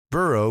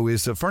Burrow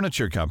is a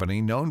furniture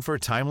company known for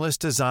timeless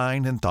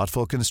design and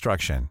thoughtful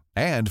construction,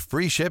 and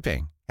free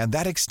shipping, and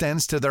that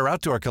extends to their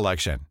outdoor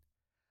collection.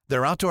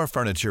 Their outdoor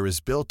furniture is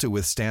built to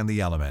withstand the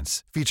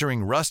elements,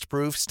 featuring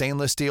rust-proof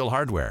stainless steel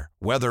hardware,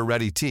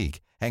 weather-ready teak,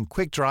 and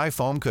quick-dry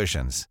foam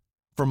cushions.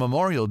 For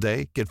Memorial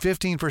Day, get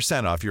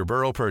 15% off your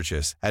Burrow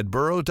purchase at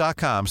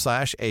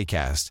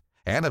burrow.com/ACAST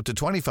and up to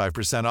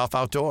 25% off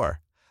outdoor.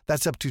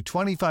 That's up to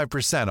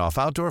 25% off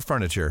outdoor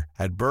furniture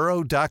at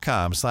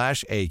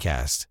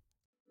burrow.com/ACAST.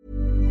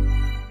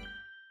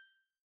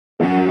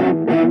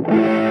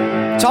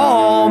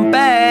 Tom,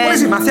 Ben! What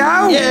is it, Matthew?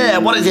 Yeah,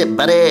 what is it,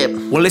 buddy?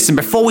 Well, listen,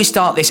 before we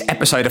start this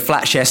episode of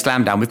Flatshare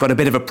Slamdown, we've got a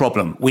bit of a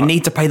problem. We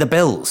need to pay the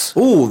bills.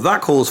 Oh,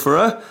 that calls for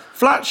a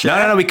flat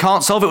share. No, we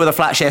can't solve it with a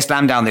Flatshare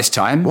Slamdown this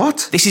time.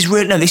 What? This is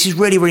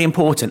really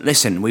important.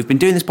 Listen, we've been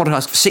doing this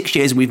podcast for 6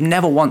 years and we've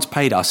never once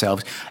paid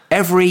ourselves.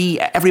 Every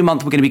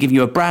month we're going to be giving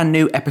you a brand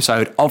new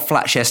episode of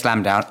Flatshare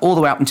Slamdown, all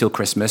the way up until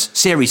Christmas,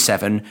 Series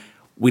 7.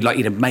 We'd like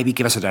you to maybe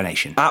give us a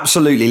donation.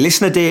 Absolutely.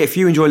 Listener dear, if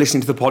you enjoy listening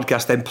to the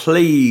podcast, then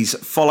please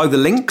follow the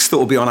links that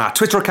will be on our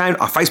Twitter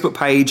account, our Facebook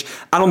page,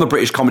 and on the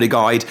British Comedy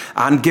Guide,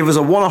 and give us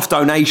a one-off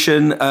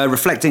donation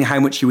reflecting how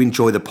much you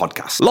enjoy the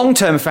podcast.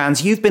 Long-term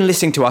fans, you've been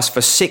listening to us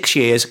for 6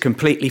 years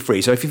completely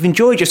free. So if you've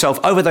enjoyed yourself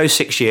over those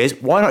 6 years,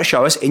 why not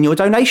show us in your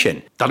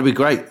donation? That'd be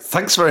great.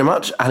 Thanks very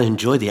much, and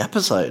enjoy the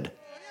episode.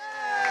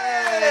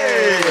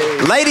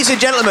 Yay! Ladies and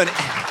gentlemen,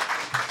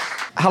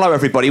 hello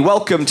everybody,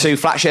 welcome to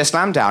Flatshare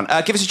Slamdown.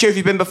 Give us a cheer if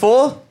you've been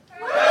before.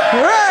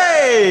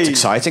 Hooray! It's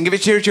exciting. Give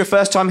us a cheer if it's your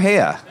first time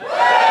here.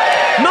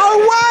 No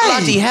way!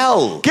 Bloody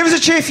hell. Give us a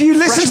cheer if you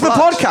listen to the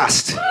blood.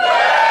 podcast.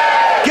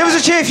 Give us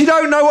a cheer if you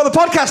don't know what the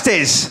podcast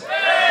is.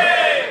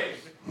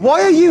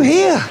 Why are you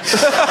here?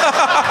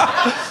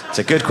 It's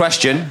a good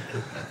question.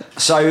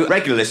 So,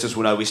 regular listeners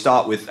will know we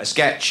start with a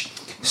sketch.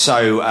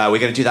 So, we're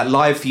going to do that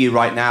live for you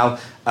right now.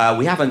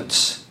 We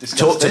haven't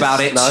talked about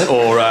it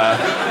or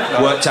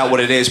worked out what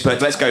it is,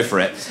 but let's go for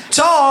it.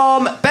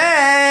 Tom,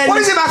 Ben! What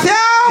is it, Matthew?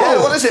 Yeah,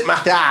 what is it,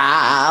 Matthew?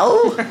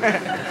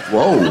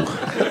 Whoa.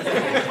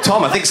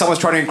 Tom, I think someone's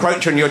trying to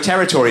encroach on your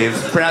territory of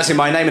pronouncing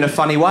my name in a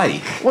funny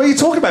way. What are you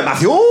talking about,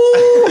 Matthew?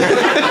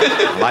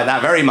 I like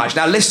that very much.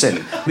 Now,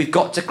 listen, we've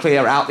got to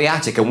clear out the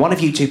attic, and one of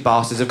you two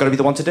bastards have got to be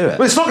the one to do it.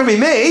 Well, it's not going to be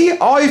me.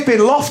 I've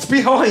been loft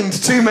behind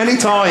too many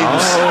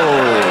times.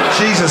 Oh.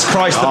 Jesus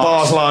Christ, the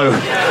bar's low.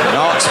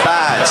 Not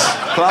bad.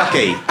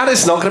 Plucky. And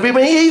it's not going to be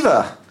me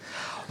either.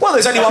 Well,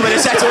 there's only one way to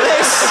settle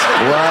this.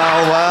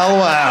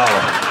 Well.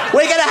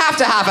 We're going to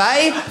have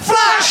a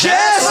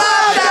Flatshare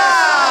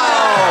Slamdown!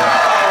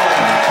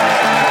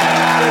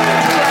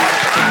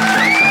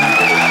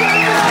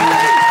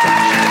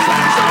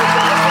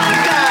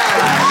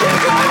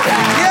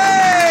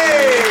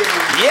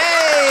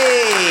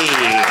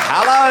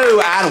 Hello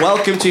and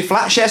welcome to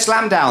Flatshare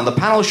Slamdown, the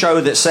panel show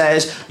that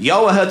says,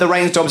 yo, I heard the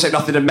rainstorms ain't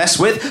nothing to mess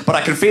with, but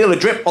I can feel a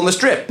drip on the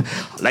strip.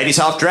 Ladies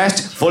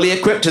half-dressed, fully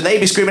equipped, and they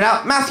be screaming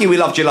out, Matthew, we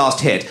loved your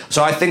last hit,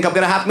 so I think I'm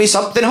going to have me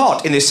something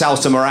hot in this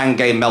salsa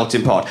meringue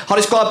melting pot.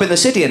 Hottest club in the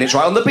city and it's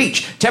right on the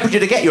beach. Temperature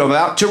to get you, I'm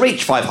about to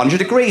reach 500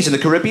 degrees in the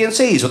Caribbean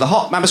seas with a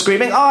hot mama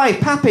screaming, aye,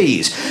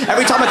 pappies.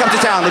 Every time I come to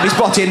town, they be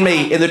spotting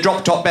me in the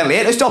drop-top Bentley,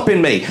 ain't no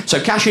stopping me. So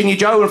cash in your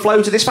Joe and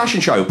flow to this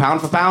fashion show,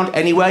 pound for pound,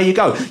 anywhere you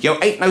go. Yo,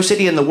 ain't no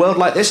city in the world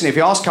like this, and if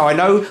you ask how I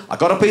know, I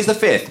gotta please the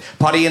fifth.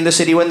 Party in the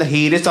city when the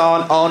heat is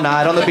on, all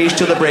night on the beach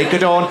till the break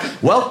of dawn.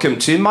 Welcome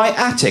to my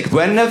attic,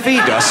 Buena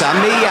Vida,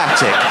 Sammy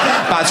Attic.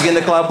 Bouncing in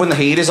the club when the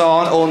heat is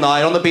on, all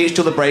night on the beach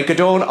till the break of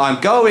dawn. I'm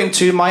going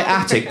to my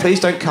attic, please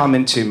don't come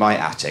into my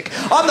attic.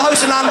 I'm the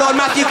host and landlord,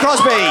 Matthew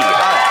Crosby.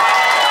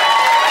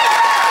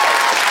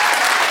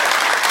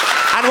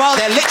 And while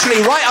they're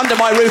literally right under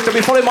my roof, they'll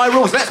be following my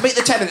rules. Let's meet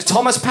the tenants,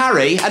 Thomas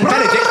Parry and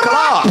Benedict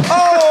Clark.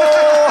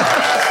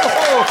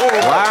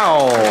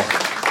 Wow.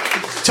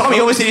 Tom,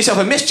 you almost did yourself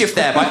a mischief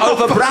there by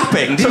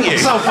over-brapping, didn't you?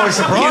 Myself by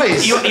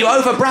surprise. You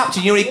over-brapped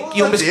and you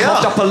almost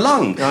coughed up a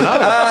lung.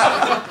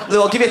 I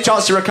know. I'll give you a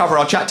chance to recover.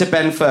 I'll chat to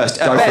Ben first.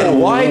 Ben,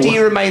 why do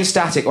you remain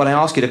static when I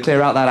ask you to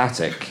clear out that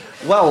attic?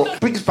 Well, it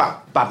brings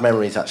back bad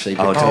memories, actually.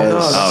 Oh,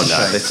 Because,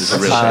 no, this is a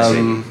real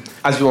shame.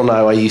 as you all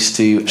know, I used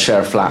to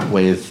share a flat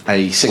with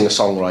a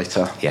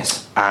singer-songwriter.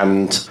 Yes.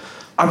 And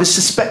I was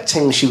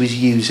suspecting she was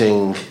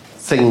using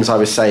things I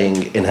was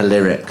saying in her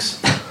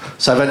lyrics.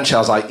 So eventually I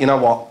was like, you know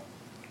what?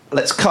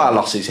 Let's cut our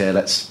losses here.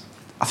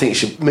 I think you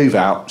should move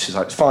out. She's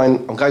like, it's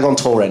fine. I'm going on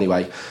tour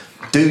anyway.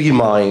 Do you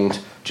mind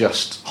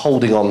just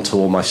holding on to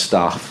all my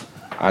stuff?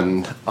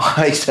 And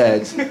I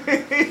said,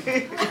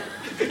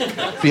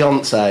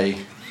 Beyonce,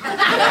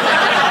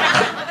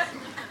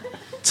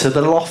 to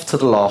the loft,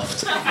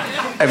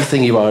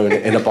 everything you own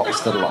in a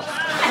box to the loft.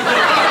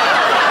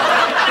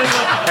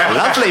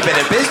 Lovely bit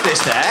of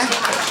business there.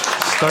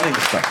 Stunning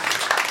stuff.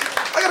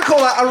 I'm going to call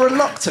that a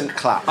reluctant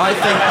clap. I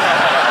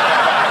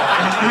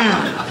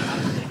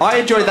I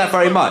enjoyed that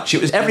very much.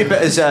 It was every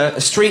bit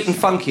as street and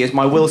funky as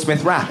my Will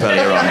Smith rap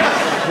earlier on.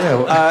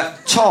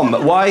 Tom,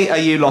 why are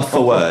you lost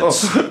for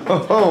words?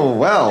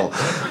 Well,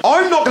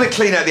 I'm not going to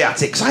clean out the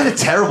attic because I had a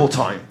terrible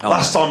time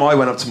last time I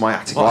went up to my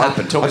attic. What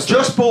happened? I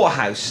just bought a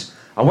house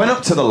I went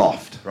up to the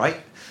loft, right?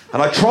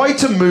 And I tried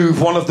to move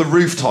one of the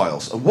roof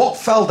tiles, and what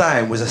fell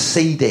down was a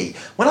CD.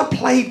 When I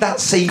played that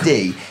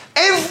CD,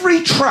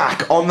 every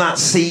track on that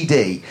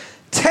CD,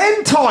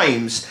 10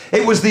 times,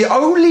 it was The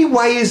Only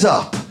Way Is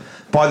Up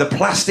by the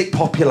Plastic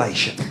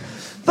Population.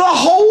 The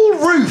whole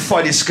roof,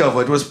 I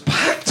discovered, was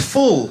packed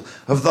full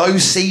of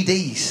those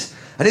CDs.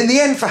 And in the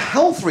end, for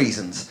health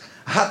reasons,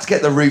 I had to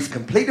get the roof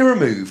completely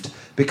removed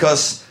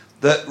because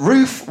the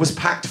roof was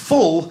packed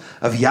full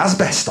of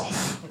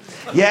Yazbestov.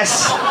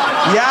 Yes,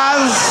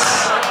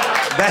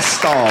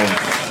 Yazbestov.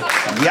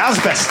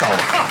 Yazbestov.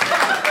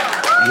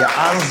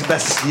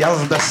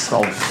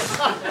 Yazbestov.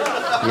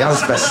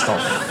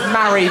 Yazbestov.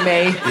 Marry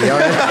me.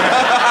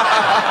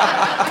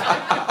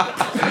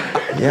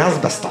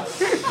 Yazbestov.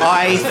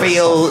 I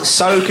feel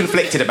so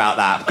conflicted about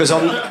that because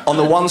on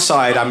the one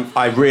side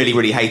I really,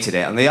 really hated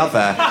it. On the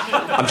other,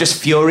 I'm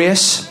just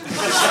furious.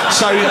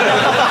 So...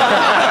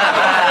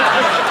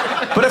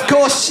 But of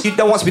course, you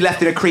don't want to be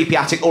left in a creepy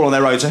attic all on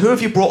their own. So who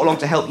have you brought along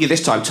to help you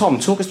this time? Tom,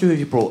 talk us through who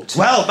you brought.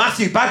 Well,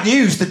 Matthew, bad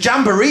news. The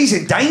Jamboree's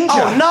in danger.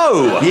 Oh,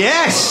 no!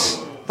 Yes!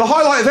 The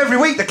highlight of every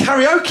week, the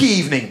karaoke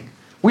evening.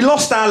 We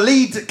lost our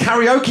lead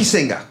karaoke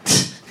singer.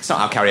 It's not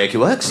how karaoke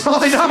works.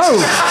 I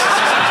know!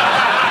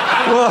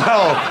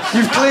 Well,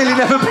 you've clearly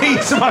never been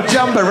to my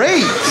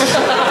Jamboree.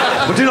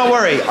 But do not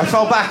worry, I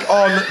fell back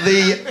on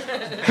the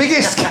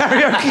biggest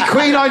karaoke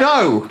queen I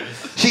know.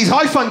 She's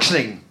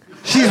high-functioning.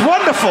 She's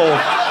wonderful.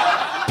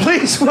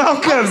 Please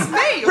welcome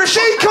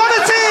Roisin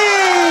Conaty!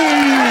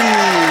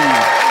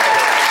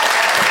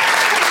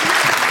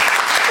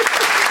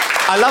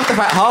 I love the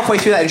fact halfway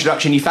through that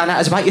introduction you found out it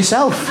was about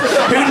yourself.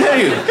 Who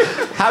knew?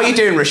 How are you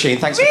doing, Roisin?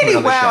 Thanks for coming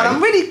on the show. Really well, and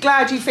I'm really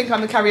glad you think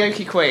I'm the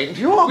karaoke queen.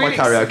 You are my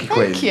karaoke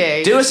queen. Thank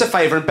you. Do us a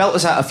favour and belt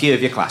us out a few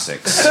of your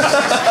classics.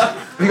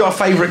 Have you got a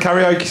favourite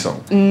karaoke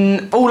song?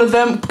 All of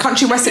them.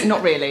 Country western,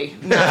 not really.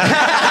 No.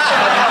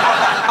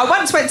 I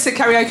once went to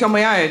karaoke on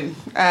my own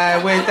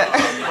with...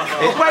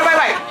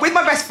 wait. With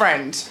my best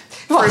friend.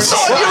 What? It's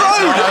not your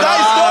own! That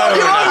is not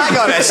your own! Hang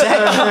on a sec.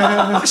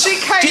 She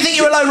came... Do you think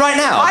you're alone right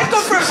now? I've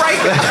gone for a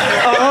breakup.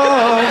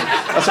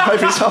 That's a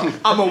favourite song.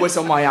 I'm always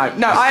on my own.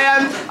 No,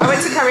 I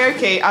went to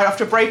karaoke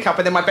after a breakup,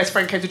 and then my best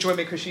friend came to join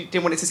me because she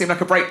didn't want it to seem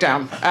like a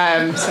breakdown.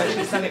 So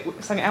she sang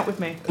it out with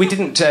me. We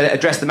didn't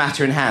address the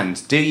matter in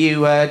hand. Do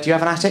you have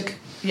an attic?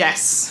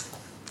 Yes.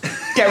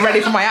 Get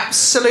ready for my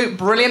absolute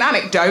brilliant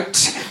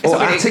anecdote.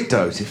 Or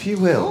anecdote, if you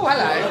will. Oh,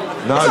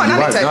 hello. No, it's not you an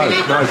won't. anecdote,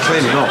 really. No,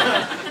 clearly not.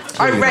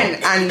 I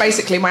rent, and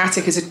basically my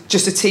attic is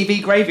just a TV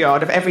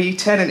graveyard of every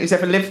tenant who's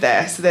ever lived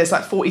there. So there's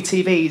like 40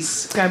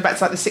 TVs going back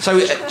to like the 60s. So,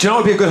 do you know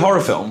what would be a good horror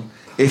film?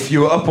 If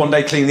you were up one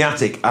day cleaning the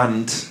attic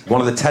and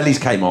one of the tellies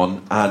came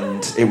on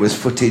and it was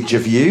footage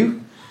of you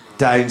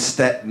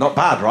downstairs. Not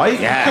bad, right?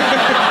 Yeah.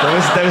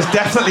 There was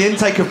definitely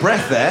intake of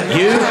breath there.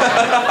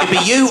 It'd be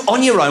you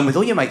on your own with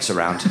all your mates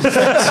around. And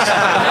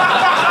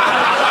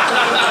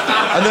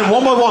then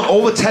one by one,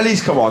 all the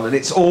tellies come on and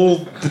it's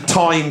all the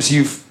times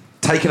you've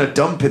taken a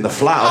dump in the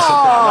flat or something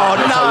like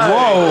that. No! Like,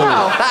 whoa!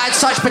 Wow. That had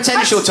such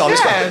potential, Tom.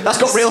 That's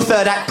got real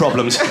third act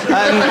problems.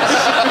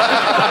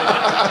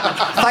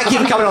 Thank you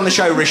for coming on the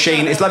show,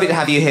 Roisin. It's lovely to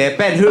have you here.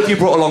 Ben, who have you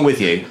brought along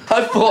with you?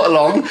 I've brought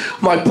along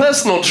my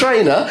personal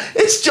trainer.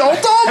 It's Joel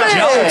Dommett.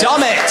 Joel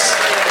Dommett.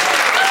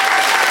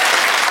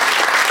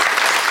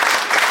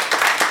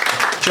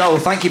 Joel,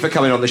 thank you for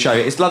coming on the show.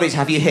 It's lovely to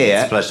have you here.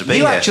 It's a pleasure to be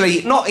you here.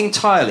 actually, not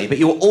entirely, but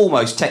you were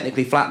almost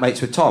technically flatmates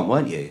with Tom,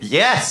 weren't you?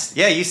 Yes,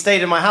 yeah, you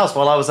stayed in my house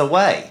while I was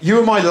away. You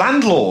were my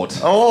landlord.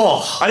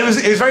 Oh. And it was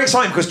very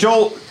exciting because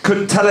Joel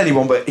couldn't tell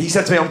anyone, but he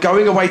said to me, I'm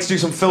going away to do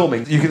some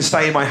filming. You can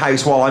stay in my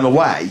house while I'm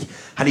away.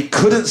 And he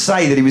couldn't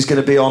say that he was going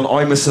to be on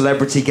I'm a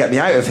Celebrity, Get Me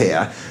Out of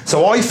Here.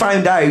 So I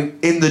found out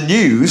in the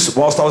news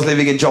whilst I was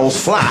living in Joel's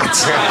flat.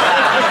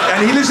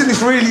 And he lives in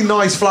this really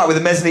nice flat with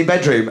a mezzanine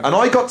bedroom. And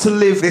I got to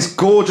live this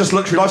gorgeous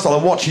luxury lifestyle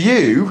and watch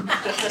you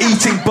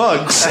eating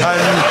bugs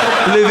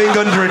and living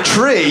under a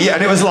tree.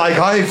 And it was like,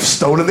 I've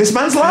stolen this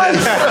man's life.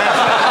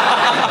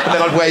 And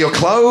then I'd wear your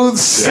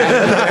clothes.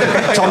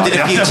 Tom did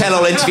a few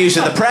tell-all interviews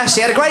with the press.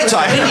 He had a great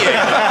time, didn't you?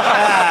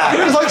 It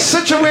was like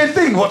such a weird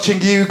thing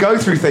watching you go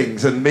through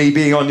things and me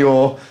being on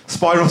your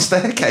spiral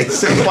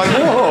staircase. It was like,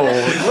 whoa,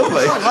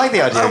 lovely. I like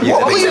the idea of you.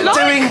 What were you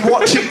doing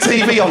watching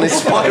TV on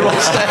this spiral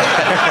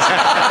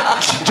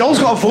staircase? Joel's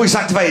got a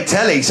voice-activated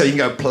telly, so you can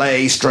go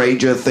play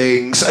Stranger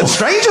Things, and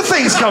Stranger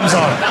Things comes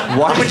on.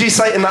 What would you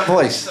say it in that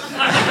voice?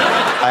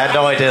 I had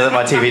no idea that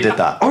my TV did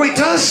that. Oh, it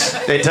does?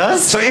 It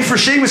does? So if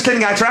Roisin was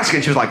cleaning out her attic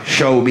and she was like,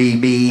 show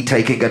me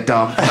taking a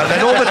dump, and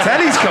then all the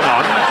tellies come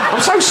on,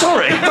 I'm so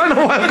sorry. I don't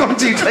know why I've gone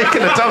to you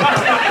taking a dump.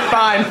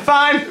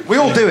 Fine. We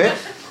all do it.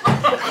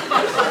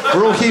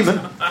 We're all human.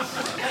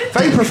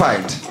 Very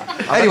profound.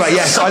 Anyway,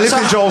 yes, I lived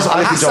in Joel's.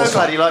 I'm so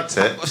glad you liked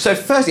it. So,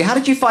 firstly, how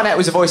did you find out it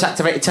was a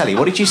voice-activated telly?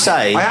 What did you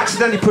say? I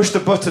accidentally pushed the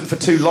button for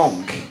too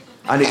long,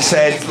 and it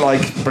said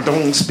like,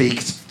 "Don't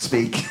speak."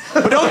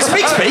 But don't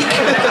speak.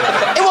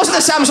 It wasn't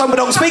wasn't the Samsung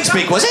Badong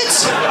Speak, was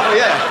it? Oh,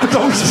 yeah.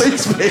 Badong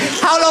Speak.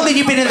 How long have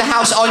you been in the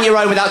house on your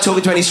own without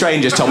talking to any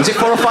strangers, Tom? Was it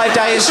 4 or 5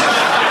 days?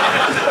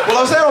 Well,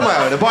 I was there on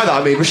my own, and by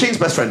that I mean Rasheen's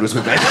best friend was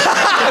with me.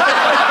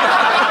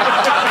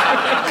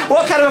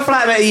 What kind of a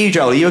flatmate are you,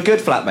 Joel? Are you a good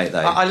flatmate, though?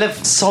 I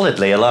live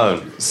solidly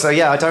alone. So,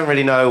 yeah, I don't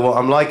really know what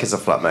I'm like as a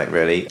flatmate,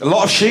 really. A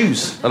lot of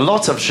shoes. A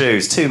lot of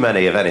shoes, too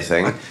many, if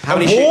anything. How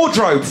many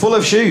wardrobe full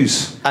of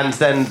shoes. And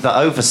then the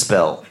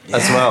overspill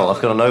as well.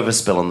 I've got an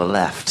overspill on the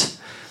left.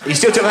 You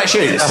still talking about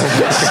shoes?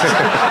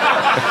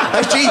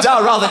 Those jeans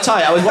are rather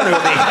tight. I was wondering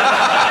what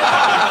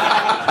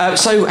the...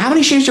 so, how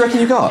many shoes do you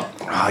reckon you got?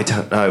 I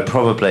don't know.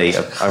 Probably,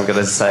 I'm going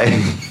to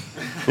say...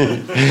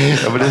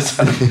 It's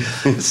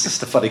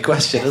just a funny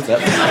question, isn't it?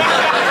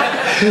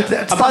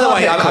 And by the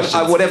way,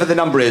 whatever the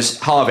number is,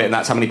 halve it, and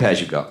that's how many pairs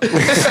you've got.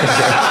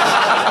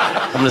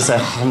 I'm going to say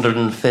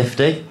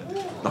 150.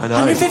 I know.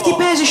 150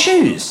 pairs of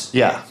shoes?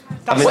 Yeah.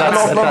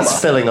 That's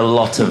filling a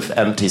lot of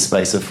empty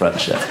space of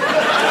friendship.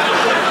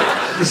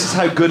 This is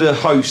how good a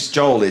host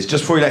Joel is.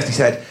 Just before he left, he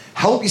said,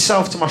 help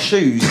yourself to my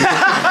shoes.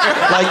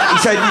 Like, he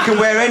said, you can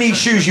wear any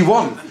shoes you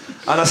want.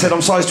 And I said,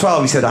 I'm size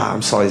 12. He said,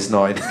 I'm size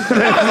 9. No,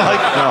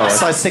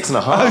 size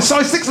 6.5. Oh,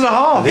 size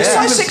 6.5. It's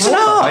size 6.5.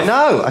 I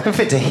know. I can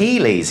fit to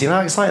Heelys. You know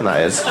how exciting that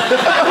is?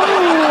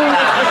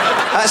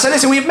 So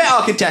listen, we've met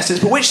our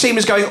contestants, but which team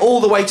is going all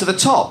the way to the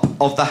top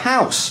of the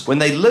house when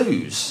they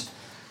lose?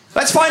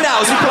 Let's find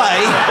out as we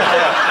play.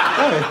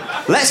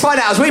 Let's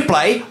find out as we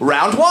play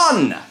round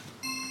 1.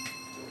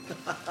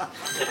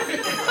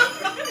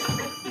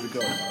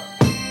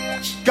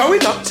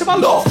 Going up to my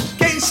loft,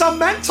 getting some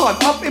man time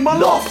up in my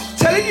loft.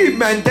 Telling you,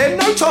 man, then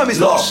no time is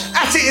lost.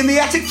 At it in the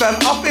attic, fam,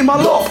 up in my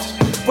loft.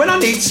 When I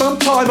need some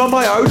time on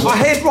my own, I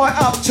head right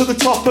up to the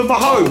top of my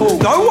home.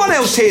 No one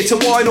else here to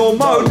whine or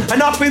moan,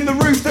 and up in the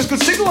roof there's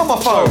good signal on my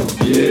phone.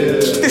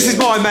 This is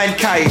my man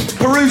cave.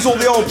 Peruse all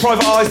the old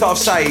private eyes that I've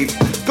saved.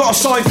 Got a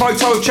signed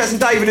photo of Chess and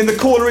David. In the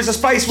corner is a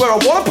space where I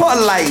want to put a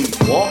lathe.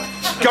 What?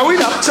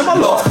 Going up to my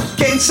loft,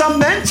 getting some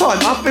man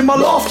time up in my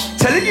loft.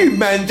 Telling you,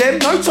 man, them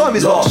no time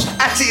is lost.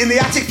 At it in the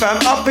attic,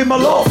 fam, up in my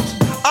loft.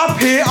 Up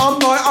here on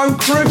my own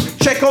crew,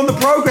 check on the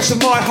progress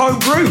of my home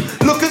brew.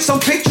 Look at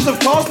some pictures of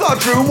cars that I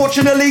drew and watch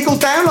an illegal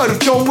download of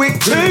John Wick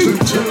 2.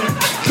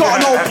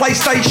 Got an old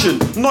PlayStation,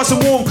 nice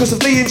and warm because of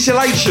the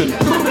insulation.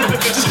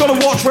 Just gotta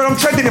watch where I'm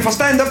treading. If I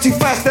stand up too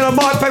fast, then I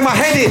might bang my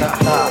head in.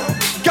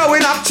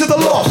 Going up to the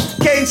loft,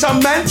 getting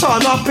some man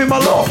time up in my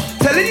loft.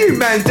 Telling you,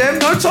 man, them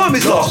no time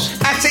is lost.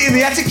 At it in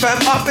the attic,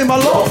 fam, up in my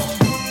loft.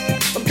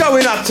 I'm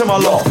going up to my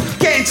loft,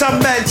 getting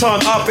some man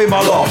time up in my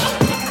loft.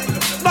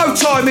 No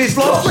time is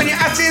lost when you're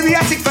at it in the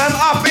attic, fam,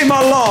 up in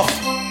my loft.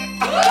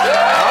 Oh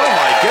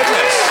my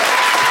goodness.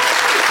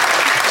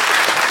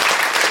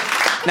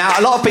 Now,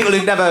 a lot of people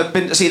who've never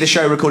been to see the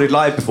show recorded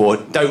live before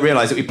don't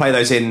realise that we play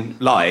those in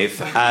live.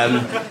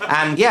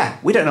 And yeah,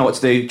 we don't know what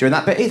to do during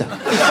that bit either.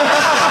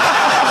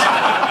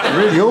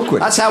 Really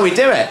awkward. That's how we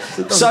do it.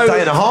 So, a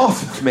day and a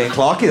half for me and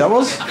Clarky, that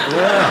was.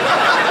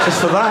 Yeah. Just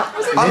for that.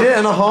 A minute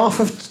and a half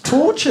of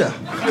torture.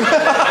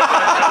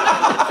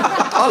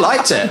 I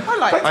liked it. I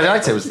liked it. I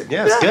liked it. It's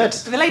good.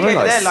 The lady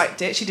over there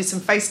liked it. She did some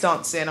face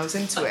dancing. I was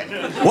into it.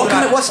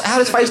 How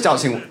does face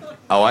dancing...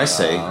 Oh, I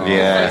see.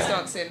 Face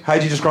dancing. How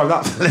do you describe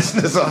that for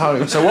listeners at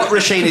home? So what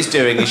Rasheen is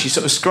doing is she's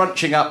sort of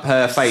scrunching up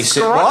her face.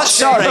 What?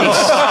 Sorry.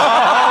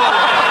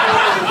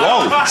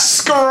 Whoa.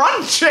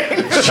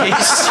 Scrunching.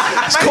 Jeez.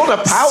 It's called a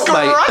pout,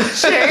 mate.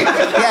 Scrunching?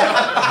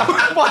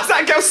 Yeah. Why's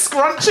that girl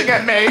scrunching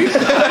at me?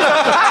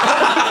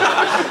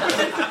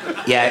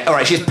 Yeah, all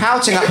right, she's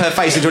pouting up her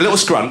face into a little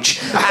scrunch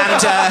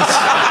and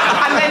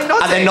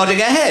then nodding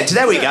her head.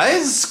 There we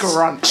go.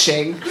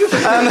 Scrunching.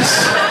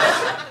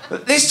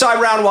 This time,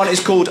 round 1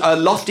 is called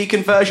Lofty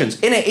Conversions.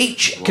 In it,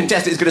 each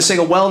contestant is going to sing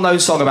a well-known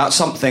song about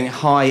something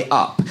high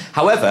up.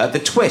 However, the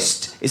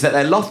twist is that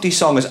their lofty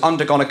song has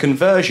undergone a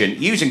conversion,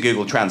 using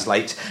Google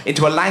Translate,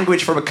 into a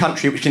language from a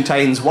country which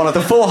contains one of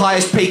the 4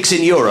 highest peaks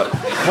in Europe.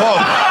 Whoa.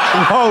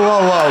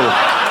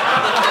 Whoa.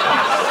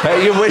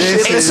 You wish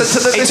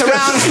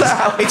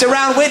It's a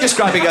round we're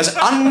describing as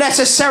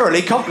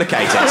unnecessarily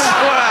complicated.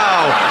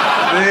 Wow.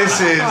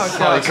 This is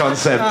high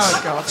concept.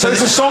 Oh, God. So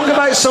it's a song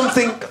about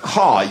something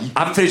high. I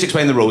haven't finished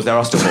explaining the rules, there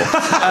are still more.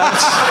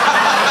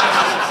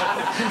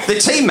 The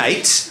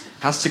teammate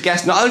has to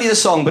guess not only the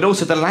song, but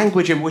also the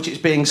language in which it's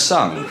being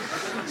sung.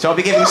 So I'll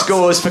be giving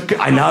scores for...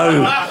 I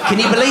know. Can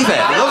you believe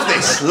it?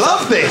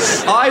 Love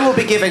this. I will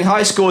be giving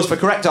high scores for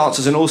correct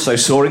answers and also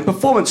soaring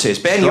performances.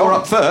 Ben, you're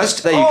up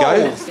first. There you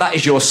go. That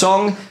is your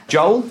song.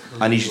 Joel,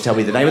 I need you to tell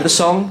me the name of the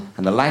song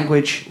and the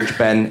language which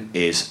Ben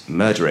is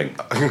murdering.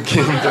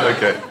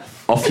 Okay.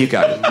 Off you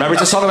go. Remember,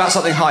 it's a song about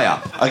something high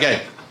up.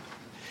 Okay.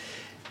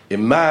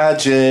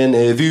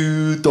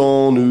 Imaginez-vous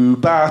dans une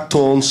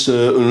bâton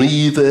sur une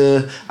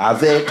rive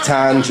avec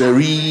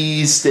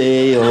tangerines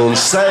et un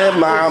saint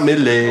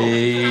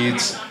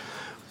marmalade.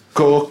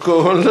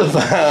 Coco le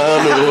vin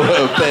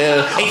au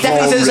père. He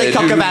definitely doesn't say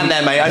coq au vin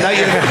there, mate. I know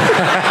you.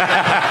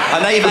 I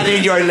know you've added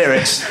in your own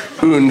lyrics.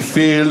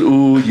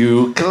 Unfil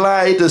you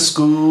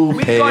kaleidoscope.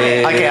 We've got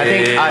it. Okay,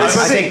 I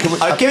think.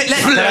 Give it.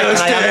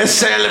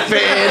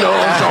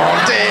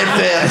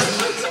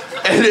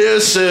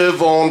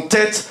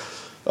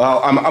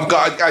 I've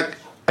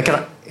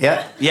got.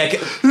 Yeah. Yeah.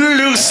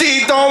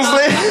 Lucy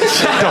Donsley.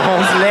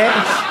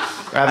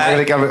 I'm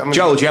gonna go.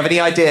 Joel, do you have any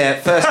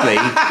idea?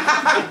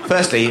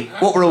 Firstly,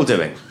 what we're all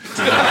doing.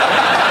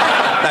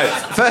 No.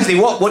 Firstly,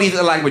 what do you think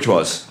the language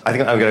was? I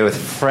think I'm going to go with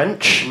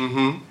French.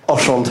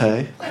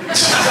 Enchanté.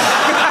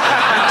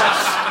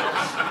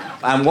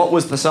 And what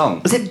was the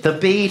song? Was it the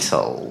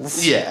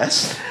Beatles?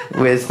 Yes.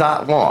 With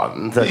that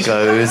one that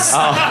goes.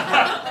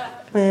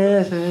 No,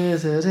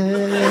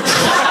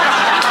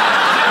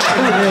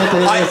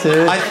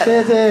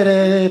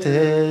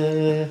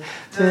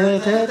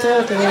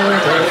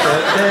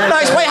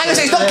 wait, hang on a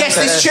second. It's not Guess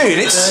This Tune.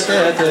 It's.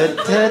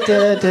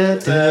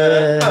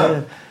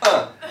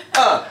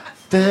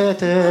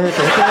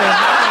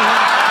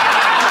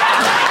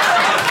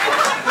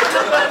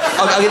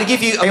 I'm going to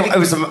give you.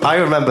 I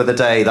remember the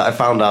day that I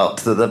found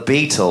out that the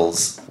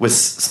Beatles was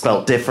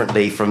spelt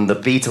differently from the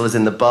Beatles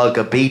in the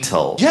Burger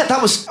Beetle. Yeah,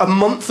 that was a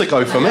month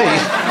ago for me.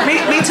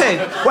 Me too.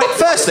 Wait,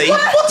 firstly,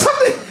 What's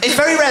happening? it's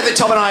very rare that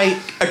Tom and I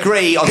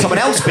agree on someone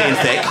else being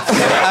thick.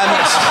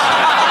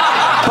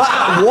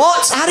 But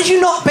what? How did you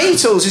not?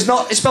 Beatles is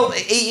not. It's spelled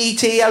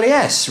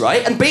E-E-T-L-E-S,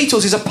 right? And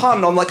Beatles is a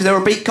pun on they're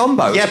a beat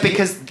combo. Yeah,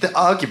 because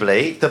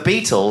arguably the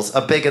Beatles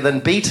are bigger than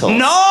Beatles.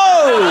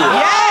 No.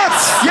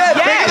 Yes. Yeah,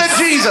 Yes. bigger than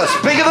Jesus,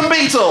 bigger than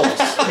Beatles.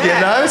 You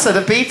know, so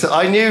the Beatles.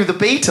 I knew the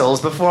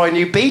Beatles before I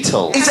knew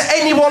Beatles. Is there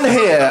anyone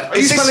here? Are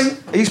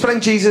you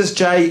spelling Jesus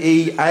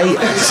Jeas?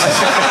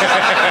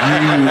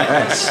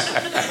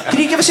 Can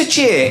you give us a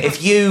cheer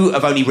if you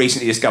have only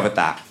recently discovered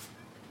that?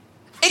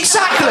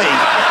 Exactly.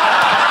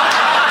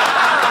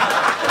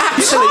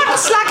 You can't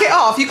slag it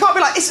off. You can't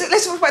be like,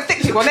 let's talk about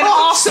thick people. And then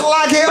ask the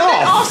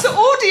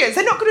audience.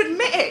 They're not going to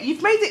admit it.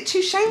 You've made it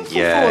too shameful for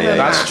them.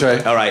 That's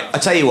true. All right, I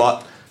tell you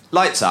what.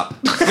 Lights up.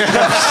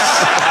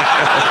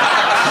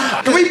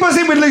 Can we buzz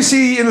in with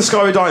Lucy in the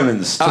Sky with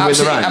Diamonds to win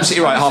the round?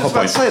 Absolutely right, half a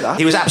point. say that.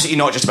 He was absolutely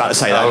not just about to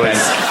say that, Ben.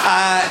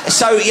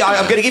 So, yeah,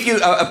 I'm going to give you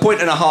a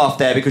point and a half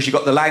there because you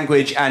got the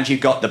language and you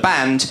got the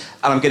band,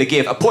 and I'm going to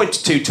give a point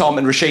to Tom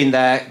and Roisin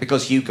there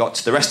because you got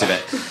the rest of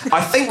it.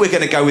 I think we're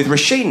going to go with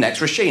Roisin next.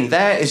 Roisin,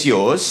 there is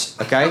yours,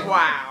 okay?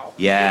 Wow.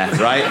 Yeah,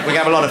 right? We're going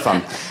to have a lot of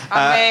fun.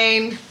 I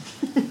mean...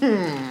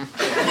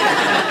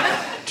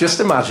 Just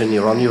imagine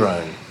you're on your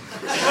own.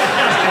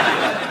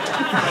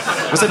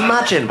 Was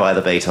Imagine by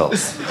the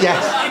Beatles?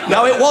 Yes.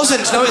 No, it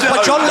wasn't. No, it was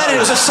by John Lennon. It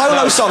was a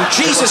solo song.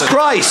 Jesus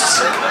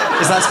Christ.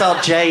 Is that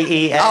spelled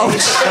J-E-A? Oh,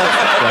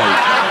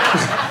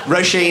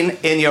 Roisin,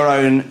 in your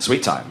own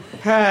sweet time.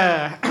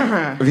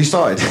 Have you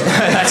started?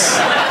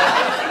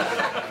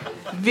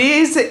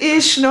 Wese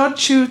ich noch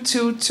tu.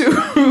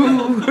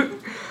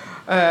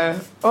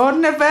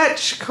 Ordne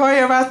vech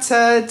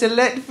koirata de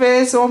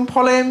letves on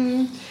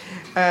pollen.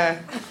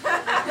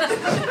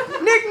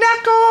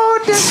 Nignako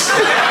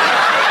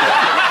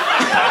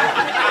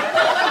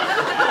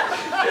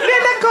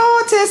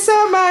te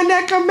sama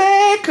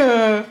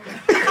nekameka.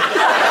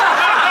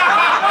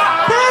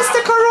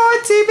 Pasta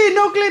karoti vi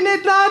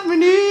noglined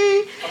ladmeni.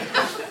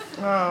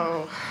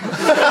 Oh.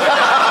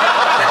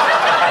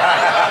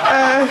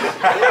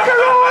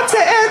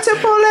 Nicarota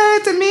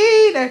etapoleta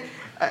mine.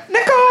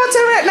 Nicarota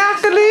et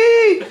nakali.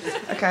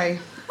 Okay.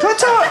 I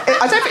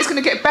don't think it's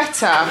going to get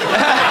better.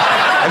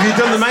 Have you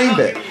done the main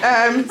bit?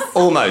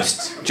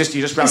 Almost. You just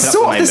wrap It's it up.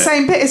 sort of the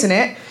same bit, isn't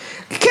it?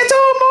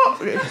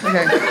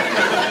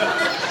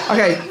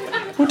 Okay.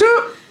 We'll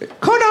do.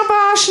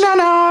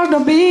 Konabashnana no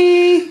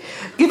be.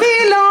 Give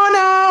me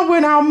lana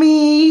without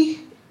me.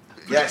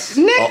 Yes.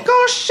 Tom,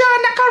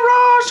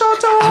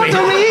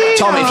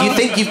 if you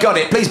think you've got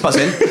it, please buzz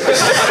in.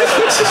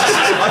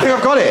 I think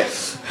I've got it.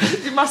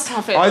 You must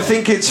have it. I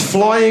think it's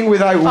Flying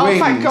Without Wings. Oh,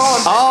 thank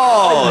God.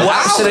 Oh,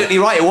 wow. Absolutely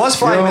right. It was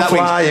Flying Without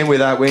Wings. Flying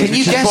Without Wings. Can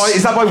you guess?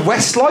 Is that by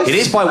Westlife? It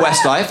is by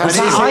Westlife. Is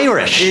that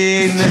Irish?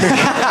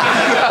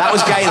 That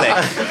was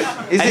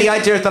Gaelic. Any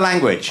idea of the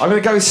language? I'm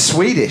going to go with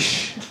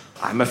Swedish.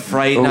 I'm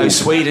afraid no.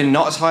 Sweden,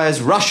 not as high as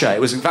Russia. It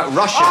was in fact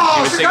Russian. Oh,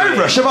 she was singing.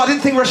 Russia, but I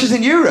didn't think Russia's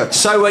in Europe.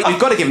 So you've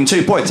got to give them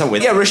 2 points, haven't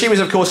we? Yeah, she was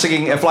of course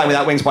singing "Flying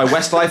Without Wings" by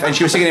Westlife, and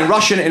she was singing in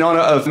Russian in honour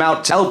of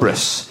Mount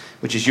Elbrus,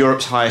 which is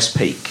Europe's highest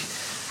peak.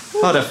 A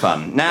lot of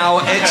fun.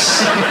 Now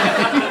it's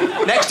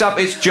next up.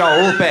 It's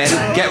Joel. Ben,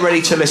 get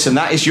ready to listen.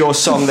 That is your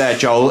song there,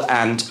 Joel,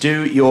 and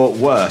do your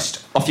worst.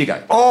 Off you go.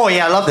 Oh,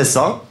 yeah, I love this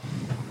song.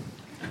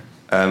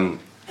 I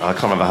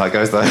can't remember how it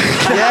goes, though.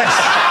 Yes.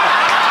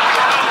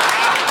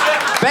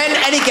 Ben,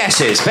 any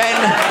guesses?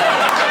 Ben.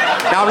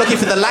 Now I'm looking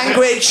for the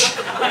language,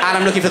 and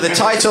I'm looking for the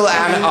title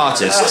and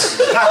artist.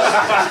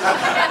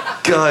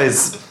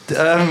 Guys,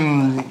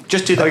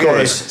 just do the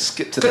chorus.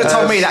 Skip to Could the have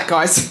told me that,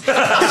 guys.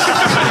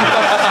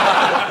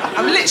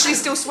 I'm literally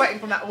still sweating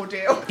from that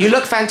ordeal. You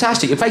look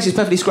fantastic. Your face is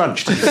perfectly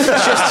scrunched. It's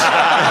just...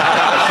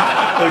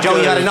 Joel,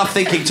 you had enough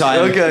thinking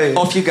time. Okay.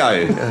 Off you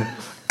go.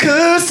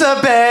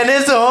 Kusaben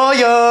is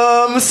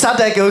oyum,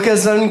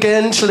 Sadagukas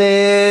ungen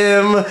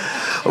schlimm.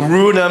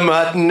 Runa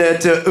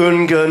matnete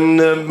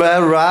ungen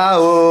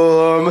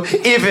baraum,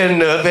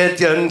 even a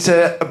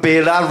bitjante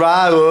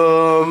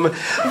bilaraum.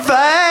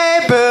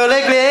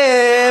 Vibele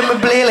glim,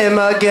 blilim a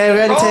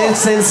guarantee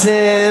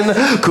sin.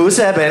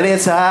 Kusaben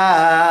is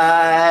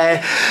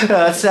high,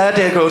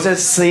 Sadagukas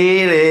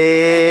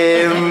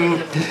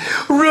selim.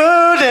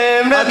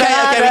 Rudim,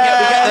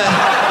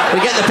 We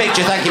get the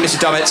picture. Thank you, Mr.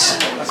 Dommett.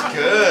 That's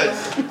good.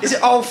 Is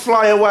it I'll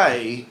Fly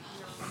Away?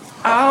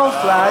 I'll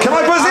fly. Can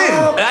I buzz in?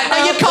 No,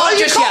 you can't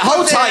just yet.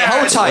 Hold tight.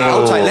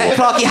 Let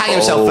Clarky hang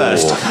himself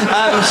first.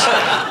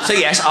 So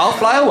yes, I'll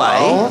fly away.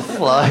 I'll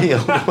fly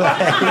away.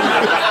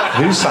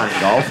 Who sang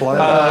I'll Fly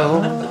Away?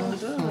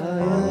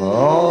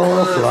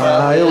 I'll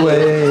fly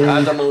away.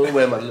 And I'm all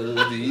where my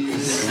love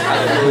is.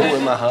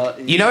 Where my heart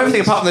is. You know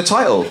everything apart from the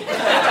title.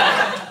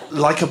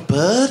 Like a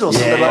bird or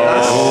something like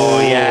that. Oh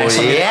yes,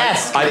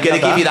 yes. I'm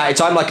going to give you that. It's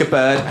I'm Like a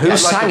Bird. Who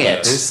sang it?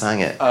 Who sang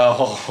it?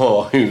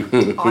 Oh, who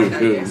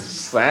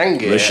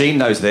sang it? Rasheen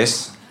knows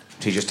this.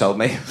 She just told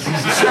me.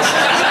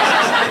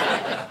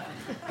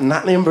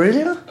 Natalie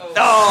Imbruglia?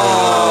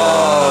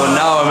 Oh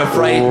no, I'm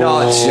afraid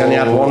not. She only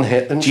had one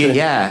hit, didn't she?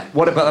 Yeah.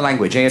 What about the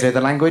language? Any idea of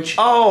the language?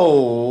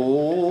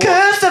 Oh.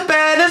 Cause the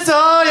band is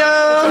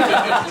oyum.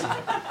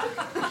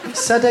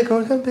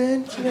 Sadagukas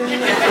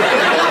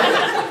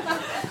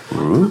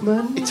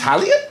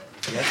Italian?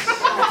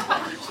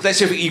 Let's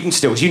see if you can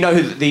still. You know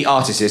who the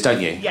artist is, don't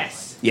you?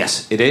 Yes.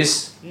 Yes, it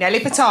is. Nelly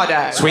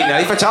Furtado. Sweet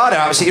Nelly Furtado,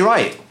 absolutely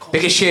right.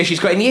 Biggest cheer she's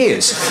got in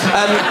years.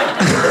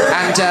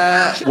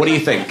 What do you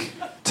think?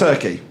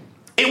 Turkey.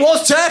 It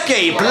was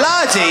Turkey!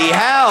 Bloody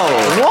hell!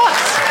 What?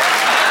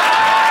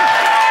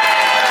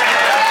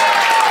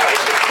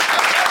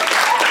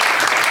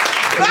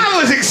 That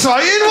was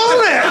exciting,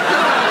 wasn't it?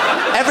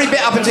 Every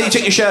bit up until you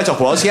took your shirt off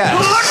was, yeah.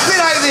 Looked it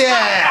out the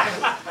air.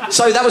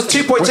 So that was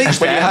 2 points each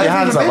When you there. have your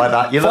hands up like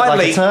that, you look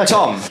Finally, like a turkey.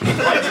 Tom.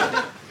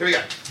 Here we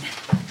go.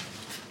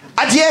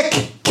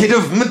 Adjek, kid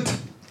of mud.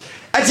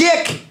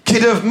 Adjek,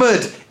 kid of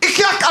mud.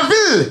 Ikak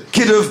Avil,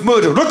 kid of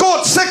mud.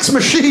 Record sex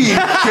machine,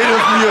 kid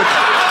of mud.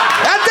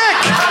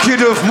 Adek,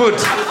 kid of mud.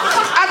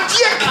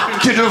 Adjek,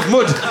 kid of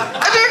mud.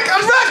 Adek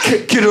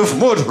Adrak, kid of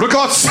mud.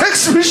 Record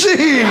sex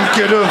machine,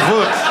 kid of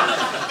mud.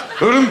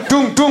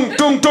 Dung dung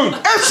dung dung.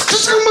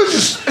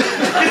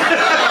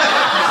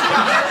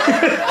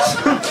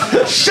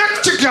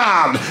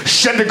 Shaktigam,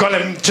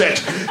 Shendigolem jet,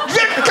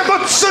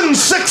 Vekabutson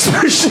sex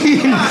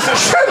machine,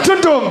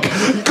 Shantadunk,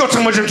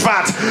 Gotamajin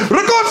fat,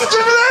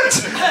 Regotajet,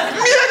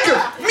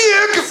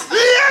 Miek,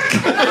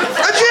 a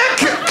jack,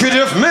 kid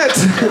of med, a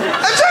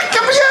jack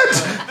of yet,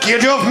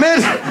 kid of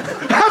med,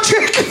 a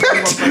jack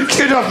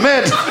kid of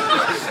med.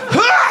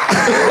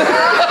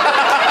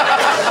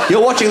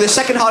 You're watching the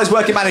second hardest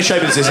working man in show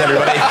business,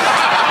 everybody.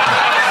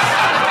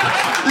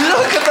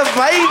 Look at the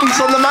veins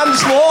on the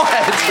man's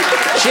forehead.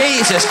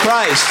 Jesus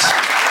Christ.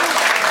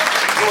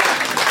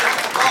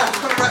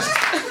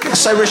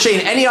 So,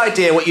 Rasheen, any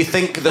idea what you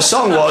think the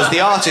song was,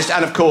 the artist,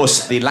 and of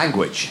course, the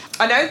language?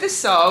 I know the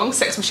song,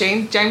 Sex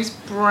Machine, James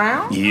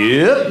Brown.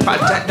 Yep.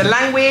 But the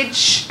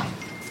language,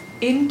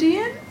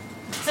 Indian?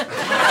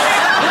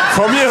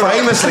 From Europe.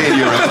 Famously in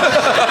Europe.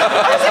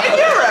 Was it in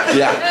Europe?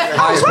 Yeah.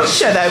 Oh, it's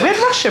Russia, though. We had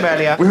Russia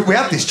earlier. We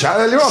had this chat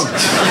earlier on.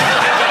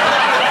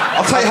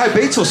 I'll tell you how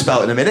Beatles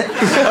spelt in a minute.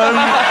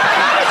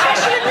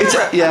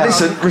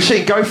 Listen,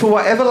 Rasheen, go for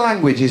whatever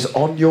language is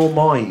on your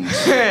mind.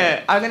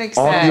 I'm going to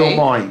say... On your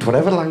mind.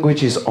 Whatever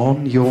language is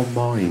on your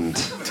mind.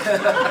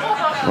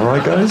 All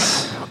right,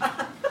 guys?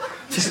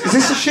 Is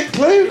this a shit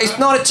clue? It's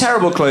not a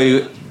terrible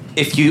clue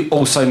if you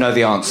also know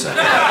the answer.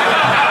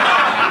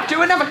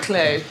 Do another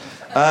clue.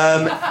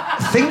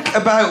 Think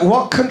about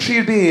what country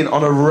you'd be in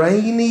on a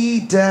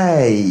rainy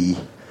day.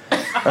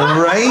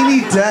 A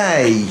rainy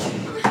day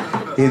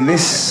in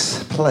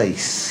this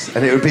place.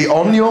 And it would be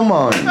on your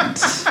mind.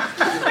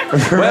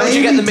 Where would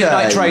you get the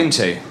midnight train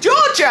to?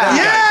 Georgia!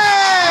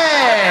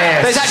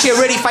 Yes! There's actually a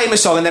really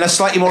famous song and then a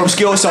slightly more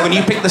obscure song, and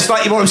you picked the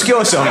slightly more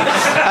obscure song.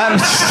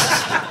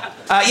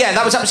 Yeah,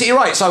 that was absolutely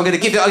right. So I'm going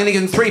to give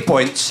them 3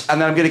 points, and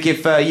then I'm going to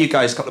give you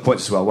guys a couple of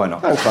points as well. Why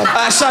not? Thanks, man.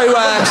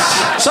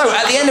 So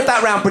at the end of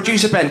that round,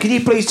 producer Ben, can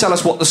you please tell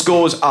us what the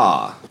scores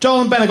are?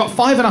 Joel and Ben have got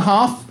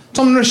 5.5.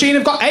 Tom and Rasheen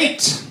have got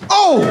 8.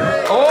 Oh!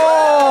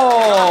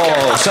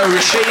 So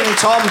Rasheen and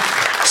Tom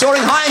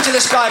soaring high into the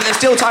sky, but there's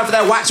still time for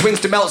their wax wings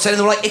to melt, sending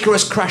them like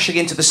Icarus crashing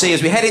into the sea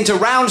as we head into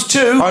round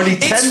 2. Only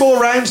 10 more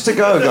rounds to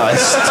go,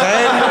 guys.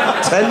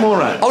 10 more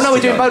rounds. Oh no, we're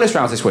doing bonus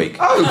rounds this week.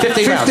 Oh,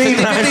 15 rounds.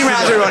 15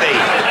 rounds, everybody.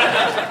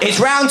 It's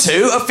round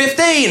 2 of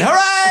 15. Hooray!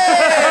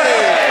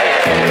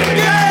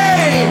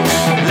 Games!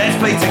 Let's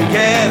play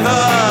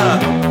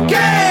together.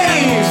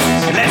 Games!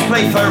 Let's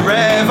play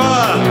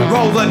forever.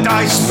 Roll the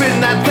dice,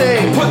 spin that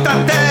thing, put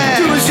that there.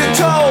 Do as you're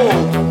told.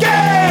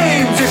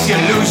 Games! If you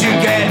lose, you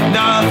get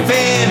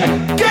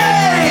nothing.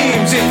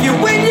 Games! If you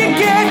win, you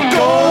get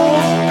gold.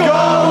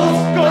 Gold.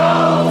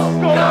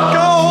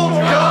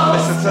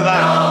 Listen to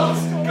that.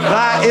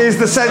 That is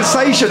the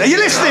sensation. Are you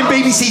listening,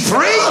 BBC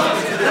 3?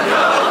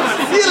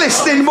 You're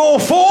listening more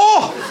for?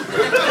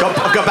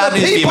 I've got bad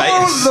news for you, mate.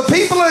 The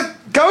people are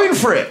going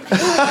for it.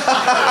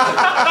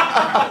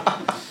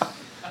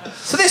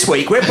 So this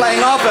week we're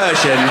playing our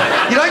version.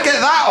 You don't get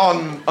that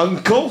on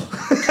Uncle.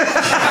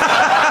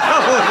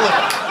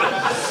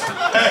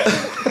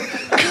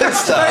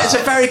 It's a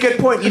very good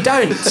point. You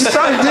don't. You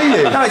don't, do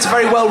you? No, it's a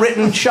very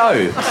well-written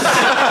show.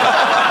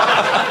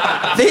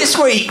 This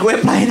week we're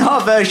playing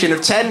our version of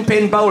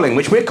 10-pin bowling,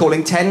 which we're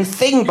calling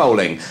 10-thing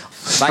bowling.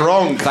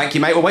 Strong. Thank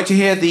you, mate. We'll wait to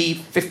hear the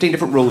 15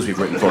 different rules we've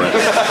written for it.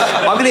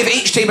 I'm going to give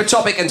each team a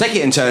topic and take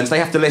it in turns. They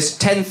have to list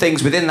 10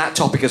 things within that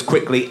topic as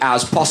quickly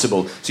as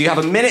possible. So you have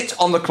a minute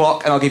on the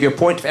clock, and I'll give you a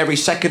point for every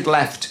second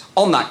left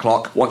on that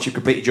clock once you've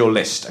completed your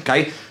list,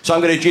 OK? So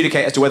I'm going to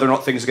adjudicate as to whether or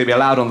not things are going to be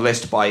allowed on the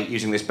list by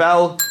using this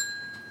bell.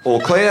 All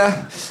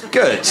clear?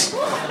 Good.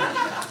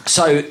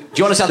 So, do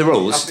you understand the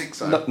rules? I think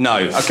so.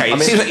 No. OK, it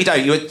seems like you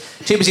don't. You were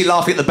too busy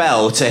laughing at the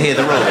bell to hear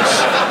the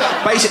rules.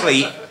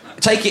 Basically,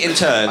 take it in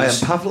turns. I am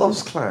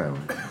Pavlov's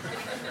clown.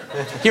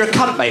 You're a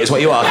cunt, mate, is what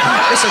you are.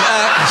 Listen,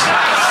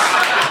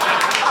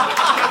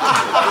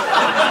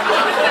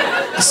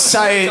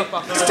 so,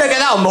 don't get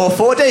that on more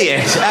for, do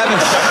you?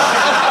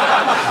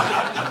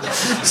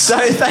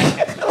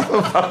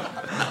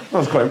 I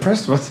was quite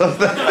impressed with myself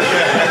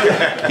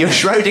there. You're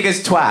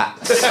Schrodinger's twat.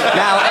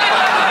 Now,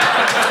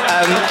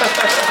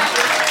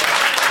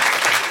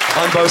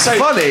 I'm both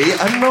funny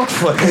and not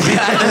funny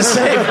at the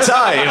same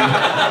time.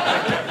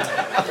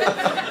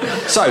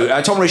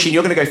 So, Tom Rushin,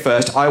 you're going to go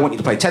first. I want you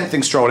to play 10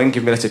 things strolling.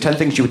 Give me a list of 10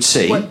 things you would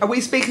see. Wait, are we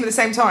speaking at the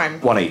same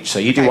time? One each. So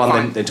you do Okay, one,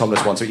 fine. then Tom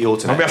does one. So you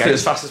alternate. We have to do okay? it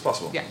as fast as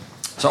possible. Yeah.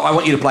 So I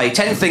want you to play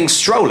 10 things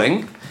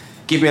strolling.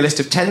 Give me a list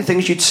of 10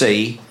 things you'd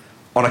see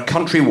on a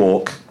country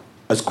walk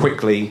as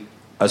quickly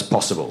as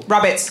possible.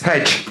 Rabbits.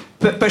 Hedge.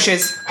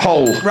 Bushes.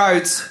 Hole.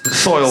 Roads.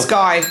 Soil.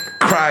 Sky.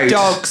 Crowd.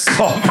 Dogs.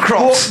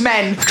 Crops.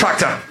 Men.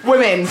 Tractor.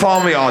 Women.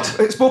 Farmyard.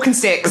 Walking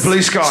sticks.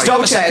 Blue sky.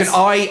 Stop a second.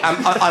 I am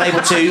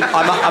unable to.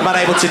 I'm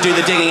unable to do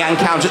the dinging and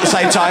count at the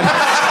same time.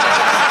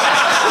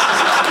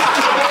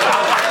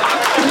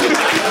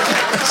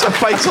 It's a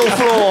fatal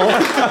flaw.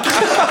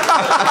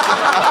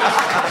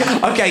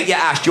 Okay, yeah,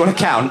 Ash, do you want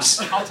to count?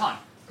 I'll time.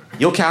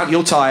 You'll count,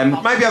 you'll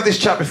time. Maybe have this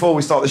chat before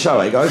we start the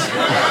show, guys?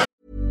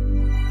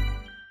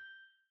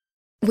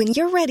 When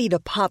you're ready to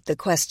pop the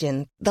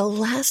question, the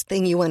last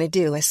thing you want to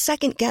do is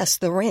second-guess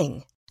the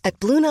ring. At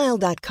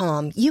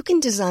BlueNile.com, you can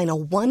design a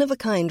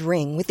one-of-a-kind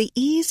ring with the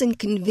ease and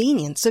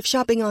convenience of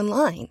shopping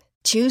online.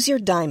 Choose your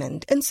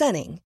diamond and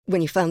setting.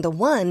 When you find the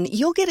one,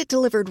 you'll get it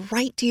delivered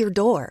right to your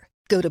door.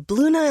 Go to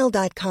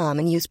BlueNile.com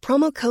and use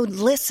promo code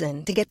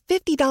LISTEN to get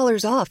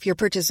 $50 off your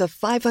purchase of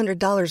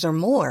 $500 or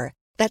more.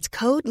 That's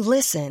code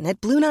LISTEN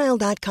at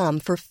BlueNile.com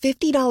for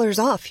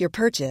 $50 off your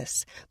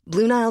purchase.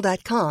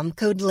 BlueNile.com,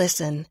 code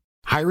LISTEN.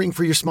 Hiring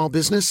for your small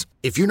business?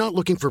 If you're not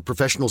looking for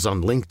professionals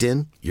on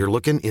LinkedIn, you're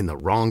looking in the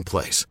wrong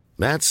place.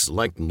 That's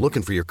like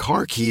looking for your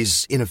car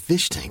keys in a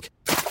fish tank.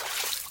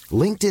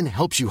 LinkedIn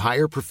helps you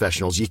hire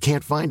professionals you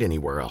can't find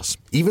anywhere else,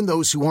 even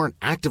those who aren't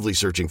actively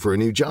searching for a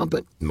new job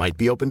but might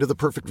be open to the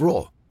perfect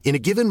role. In a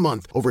given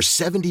month, over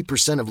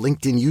 70% of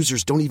LinkedIn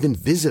users don't even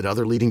visit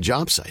other leading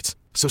job sites.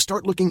 So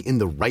start looking in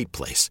the right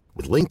place.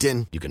 With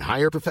LinkedIn, you can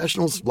hire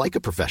professionals like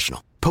a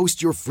professional.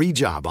 Post your free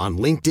job on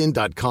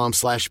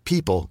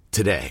linkedin.com/people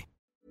today.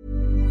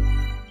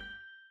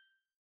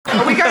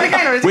 Are we going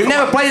again? Or is We've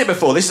never played it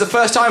before. This is the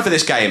first time for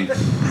this game.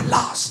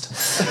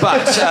 Last.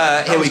 But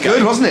here we go.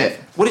 Good, wasn't it?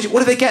 What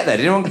did they get there?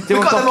 Did anyone got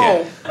clock them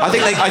all. it?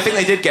 I think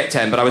they did get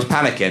 10, but I was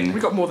panicking.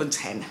 We got more than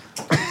 10.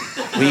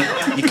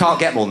 You can't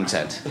get more than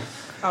 10.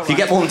 Oh, If you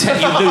get more than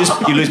 10,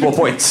 you lose more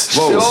points.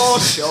 Whoa.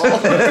 Sure.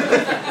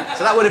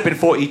 So that would have been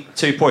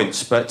 42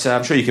 points, but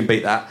I'm sure you can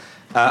beat that.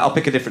 I'll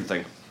pick a different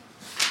thing.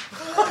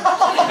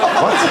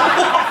 What?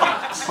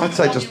 I'd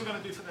say just...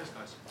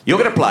 You're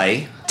going to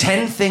play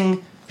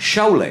 10-thing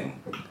shoaling.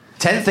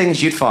 10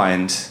 things you'd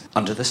find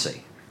under the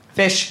sea.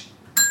 Fish.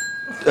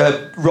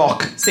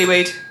 rock.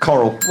 Seaweed.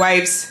 Coral.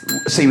 Waves.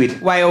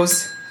 Seaweed.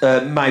 Whales.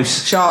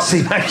 Mouse. Shark.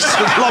 Sea mouse.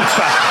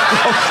 Lobster.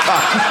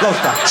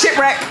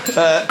 Shipwreck.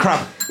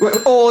 Crab.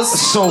 Oars.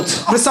 Salt.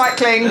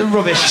 Recycling.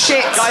 Rubbish.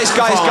 Shit. Guys,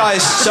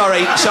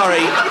 sorry.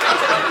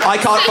 I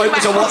can't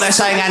focus on what they're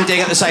saying and ding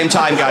at the same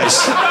time, guys.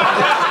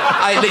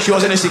 I literally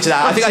wasn't listening to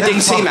that. I think I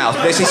dinged sea mouse.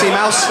 Did I see sea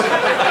mouse?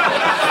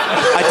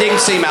 I dinged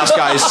sea mouse,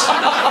 guys.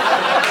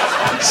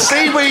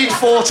 Seaweed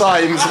 4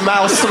 times,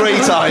 mouse 3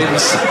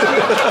 times.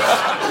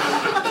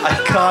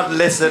 I can't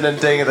listen and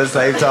ding at the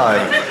same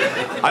time.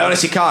 I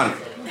honestly can't.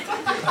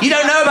 You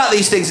don't know about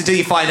these things until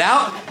you find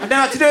out. I've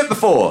never had to do it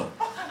before.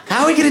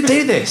 How are we going to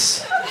do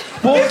this?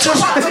 Well,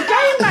 just the game,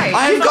 mate.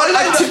 I haven't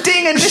got to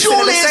ding and listen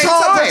Surely at the it's same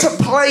harder time.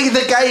 to play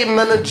the game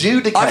than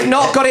adjudicate. I've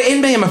not got it in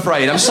me, I'm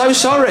afraid. I'm so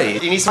sorry.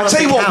 You need I'll someone tell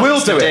to you what, count we'll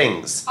the do it.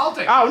 dings. I'll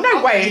do it. Oh,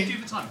 no way. You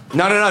do the time.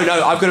 No.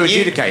 I've got to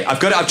adjudicate.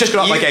 I've just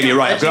got up my game. You're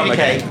right. I've got up my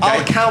game.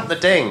 I'll Okay. count the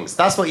dings.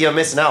 That's what you're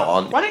missing out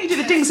on. Why don't you do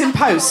the dings in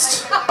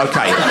post?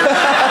 Okay.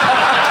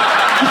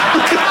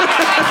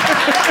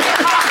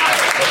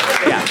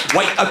 Yeah.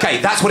 Wait, okay,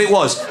 that's what it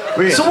was.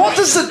 So what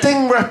does the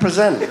ding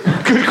represent?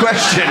 Good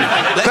question.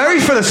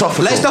 Very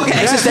philosophical. Let's not get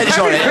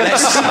existential on it.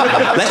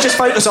 Let's just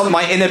focus on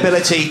my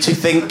inability to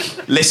think,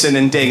 listen,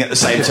 and ding at the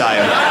same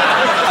time.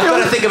 I've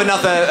got to think of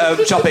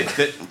another topic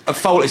that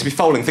it's be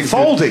foaling.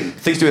 Folding?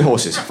 Things to do with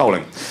horses.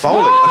 Foaling.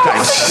 Folding. Okay.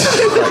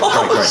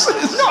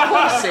 Not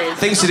horses.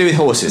 Things to do with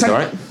horses, all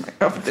right?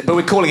 But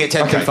we're calling it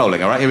 10-pin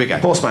foaling, all right? Here we go.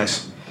 Horse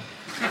mace.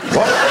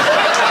 What?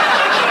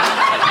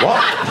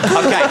 What?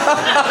 Okay.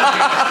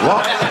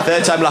 What?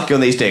 Third time lucky on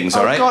these dings,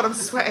 all right? Oh, God, I'm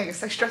sweating. It's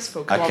so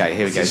stressful. Come Okay, on.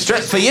 here we go.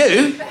 Stress for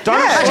you?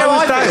 Don't slow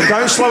us down.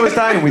 Don't slow us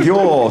down with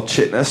your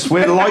chitness.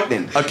 We're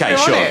lightning. Okay, You're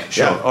on sure. it.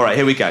 Sure. Yeah. All right,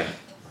 here we go.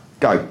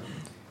 Go.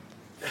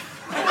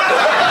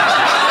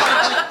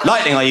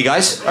 Lightning, are you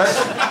guys?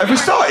 Have we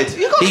started?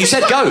 You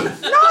said go. No!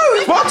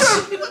 What?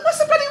 What's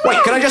the bloody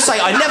Wait, can I just say,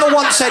 I never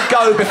once said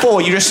go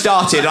before, you just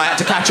started and I had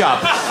to catch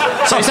up.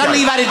 So suddenly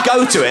you've added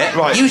go to it.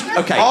 Right.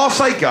 Okay. I'll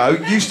say go.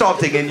 You start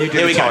digging. You do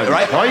Here we the go, time.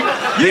 right?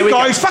 Here You we go.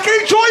 guys fucking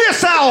enjoy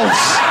yourselves.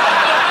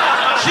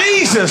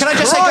 Jesus Can I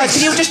just say, Christ. guys,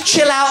 can you just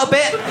chill out a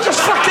bit? Just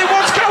fucking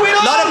what's going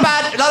on? Lot of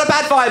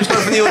bad vibes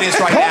coming from the audience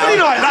right Comedy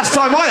now. night last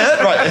time I heard.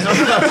 Right.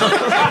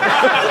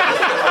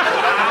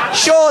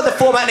 Sure, the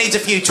format needs a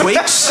few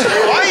tweaks.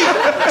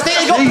 I think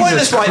they got Jesus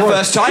pointless right Christ.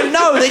 first time.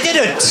 No, they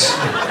didn't.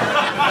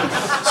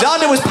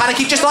 Xander was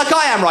panicking just like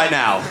I am right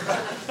now.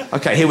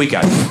 Okay, here we go.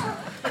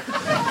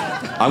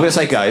 I'm going to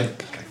say go,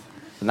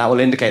 and that will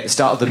indicate the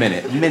start of the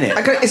minute.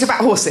 It's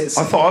about horses.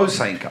 I thought I was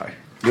saying go.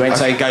 You ain't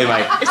saying go,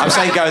 mate. I'm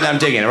saying go and then I'm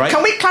digging, all right?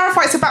 Can we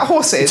clarify it's about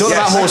horses? It's all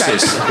about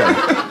horses.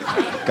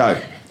 Go.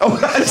 Oh,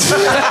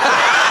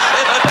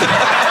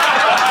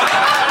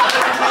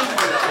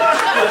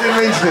 I didn't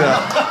mean to do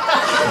that.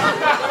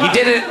 You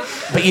didn't,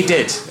 but you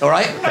did, all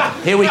right?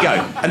 Here we go.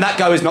 And that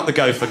go is not the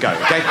go for go,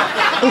 okay?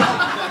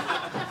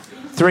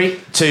 3,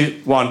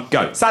 2, 1,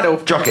 go. Saddle.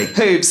 Jockey.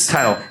 Hooves.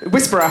 Tail.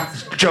 Whisperer.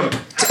 Jump.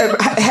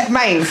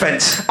 Mane.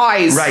 Fence.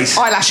 Eyes. Race.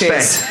 Eyelashes.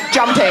 Bet.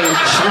 Jumping.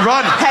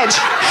 Run. Hedge.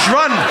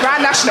 Run.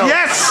 Grand National.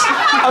 Yes.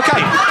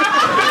 Okay.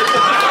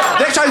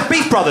 Next time is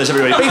Beef Brothers,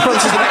 everybody. Beef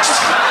Brothers is the next.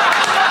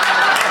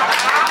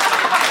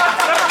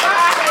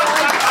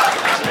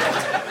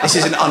 This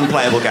is an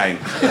unplayable game.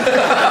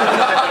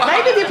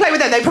 Maybe if you play with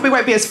them, they probably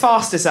won't be as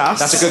fast as us.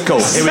 That's a good call.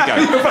 Here we go.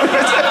 You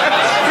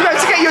know,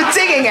 to get your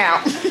digging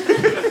out.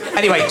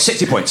 Anyway,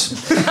 60 points.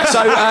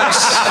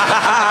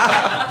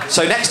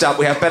 So next up,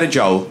 we have Ben and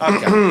Joel.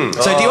 Okay.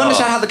 So do you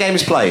understand how the game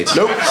is played?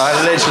 Nope.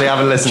 I literally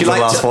haven't listened to the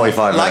last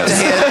 45 like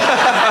minutes.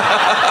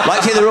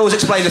 like to hear the rules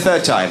explained a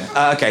third time.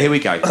 Okay, here we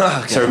go.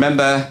 Okay. So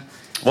remember...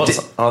 What's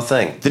our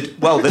thing? You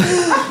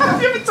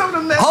haven't told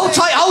them this. Hold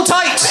tight, hold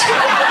tight!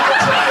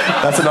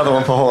 That's another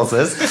one for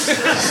horses.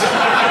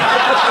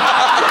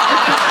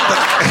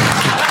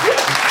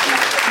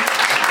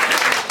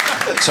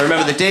 So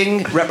remember, the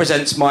ding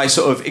represents my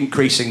sort of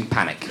increasing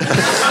panic.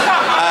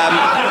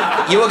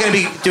 You are going to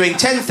be doing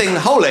 10-thing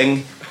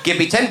holing. Give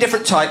me 10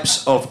 different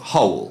types of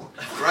hole.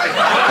 Right.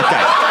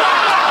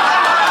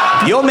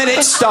 Okay. Your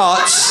minute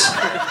starts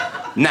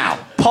now.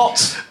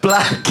 Pot.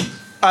 Black.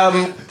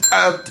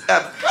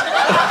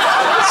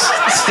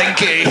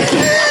 Stinky.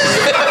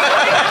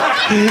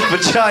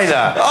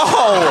 Vagina.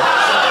 Oh.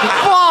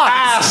 What?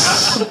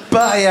 Ass.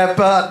 But yeah,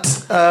 but.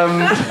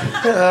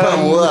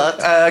 What?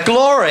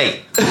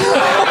 Glory.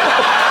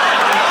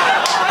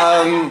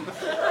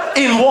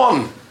 In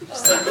one.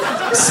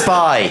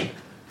 Spy.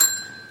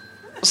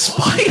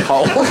 Spy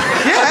hole.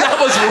 Yeah, that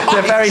was right.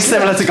 They're very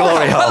similar to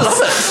glory holes.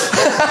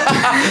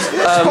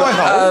 Spy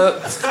hole.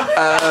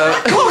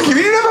 Clarky, you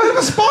never heard of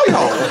a spy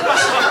hole?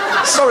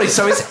 Sorry,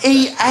 so it's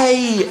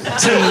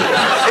E-A-T.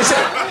 Is it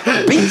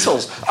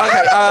Beatles?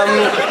 Okay.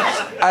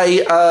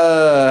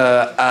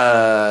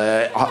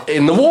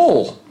 In the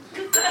wall.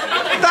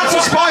 That's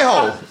a spy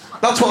hole.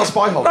 That's what a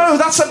spy hole is. No,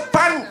 that's a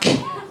bank.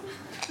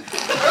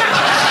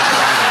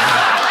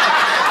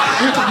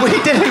 We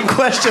didn't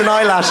question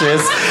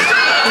eyelashes.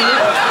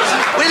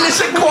 We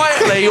listened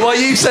quietly while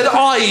you said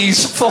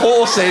eyes for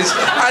horses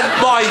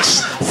and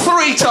mice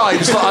 3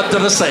 times for under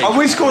the sea. And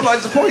we scored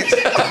loads of points.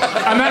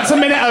 And that's a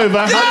minute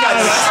over.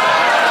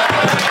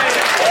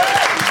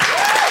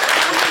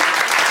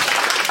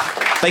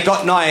 They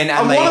got 9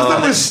 and one of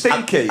them was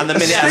stinky. And the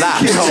minute A stinky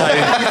elapsed.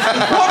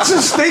 hole. What's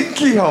a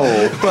stinky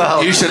hole?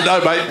 Well, you should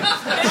know, mate.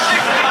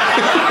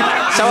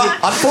 So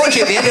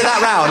unfortunately, at the end of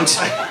that round,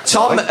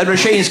 Tom and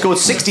Rasheen scored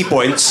 60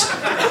 points,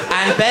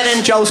 and Ben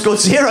and Joel scored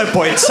 0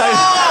 points. So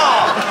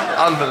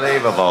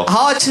unbelievable.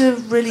 Hard to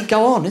really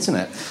go on, isn't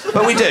it?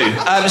 But we do.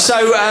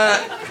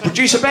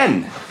 Producer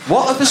Ben,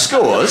 what are the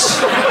scores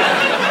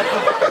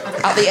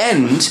at the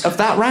end of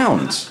that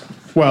round?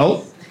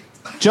 Well,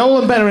 Joel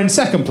and Ben are in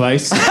second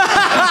place with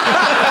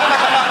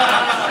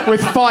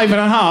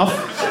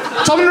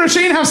 5.5. Tom and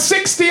Rasheen have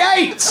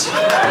 68.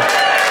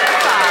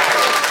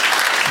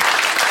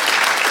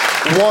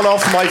 One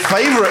off my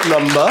favourite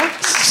number,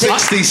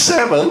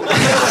 67.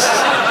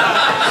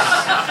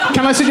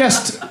 Can I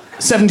suggest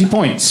 70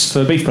 points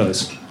for Beef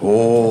Brothers?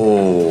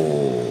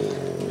 Oh,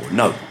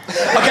 no.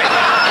 Okay.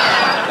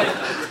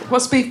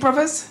 What's Beef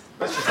Brothers?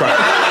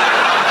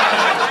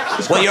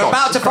 Well, you're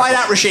about to find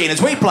out, Roisin,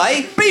 as we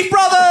play Beef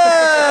Brothers!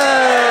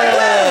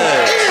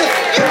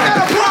 If you've got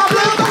a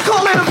problem, don't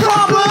call it a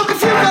problem.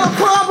 If you've got a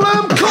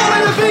problem, call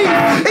it a beef.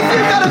 If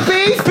you've got a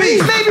beef,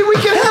 maybe we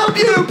can help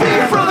you.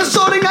 Beef Brothers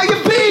sorting out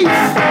your beef.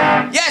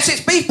 Yes,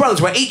 it's Beef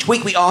Brothers, where each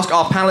week we ask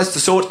our panellists to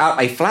sort out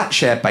a flat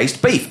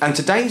share-based beef. And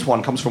today's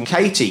one comes from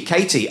Katie.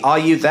 Katie, are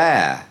you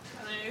there?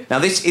 Hello. Now,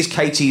 this is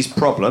Katie's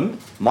problem.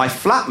 My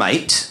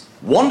flatmate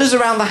wanders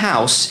around the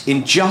house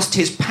in just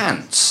his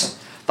pants.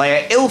 They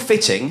are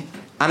ill-fitting,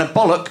 and a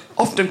bollock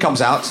often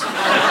comes out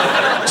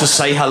to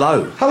say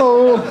hello.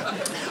 Hello.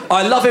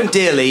 I love him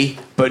dearly,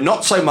 but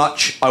not so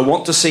much I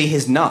want to see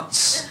his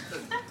nuts.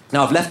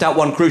 Now, I've left out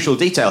one crucial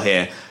detail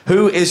here.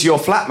 Who is your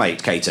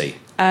flatmate, Katie?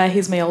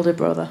 He's my older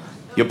brother.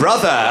 Your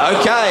brother,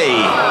 okay.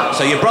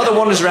 So your brother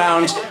wanders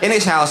around in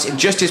his house in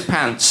just his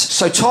pants.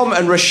 So Tom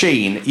and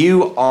Roisin,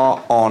 you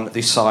are on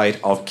the side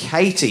of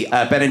Katie.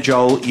 Ben and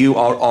Joel, you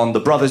are on the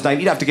brother's name.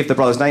 You don't have to give the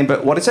brother's name,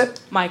 but what is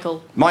it?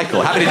 Michael.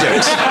 Michael, happy to do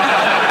it.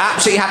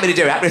 Absolutely happy to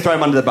do it. Happy to throw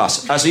him under the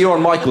bus. So you're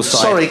on Michael's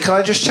side. Sorry, can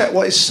I just check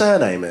what his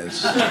surname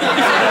is?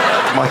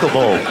 Michael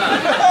Ball.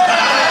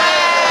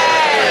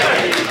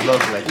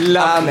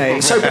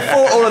 Lovely. So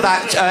before all of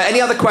that, any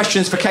other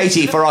questions for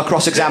Katie for our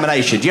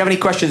cross-examination? Do you have any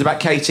questions about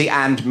Katie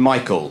and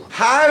Michael?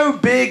 How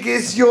big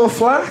is your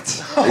flat?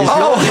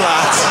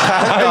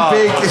 How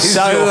big is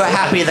your flat?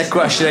 Happy the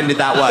question ended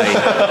that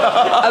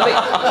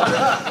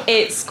way.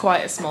 It's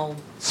quite a small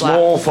flat.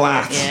 Small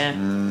flat. Yeah.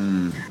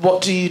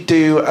 What do you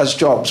do as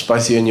jobs,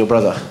 both you and your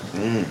brother?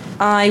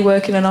 I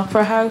work in an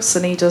opera house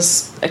and he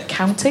does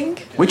accounting.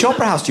 Which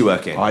opera house do you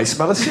work in? I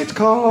smell a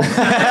sitcom.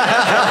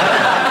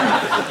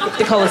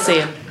 The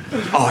Coliseum.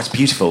 Oh, it's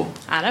beautiful.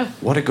 I know.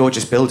 What a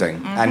gorgeous building.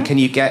 Mm-hmm. And can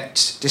you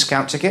get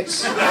discount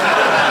tickets?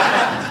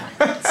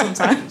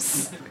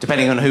 Sometimes.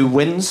 Depending on who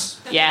wins?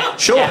 Yeah.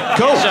 Sure, yeah.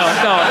 cool. Sure,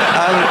 go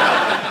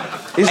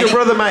on. Is your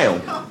brother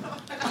male?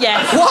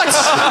 Yes. What?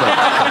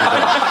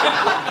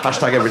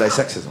 Hashtag everyday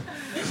sexism.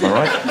 Am I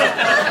right?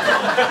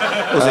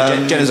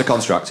 Also, gender's a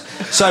construct.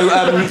 So,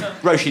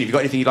 Roisin, have you got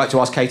anything you'd like to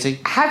ask Katie?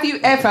 Have you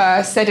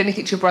ever said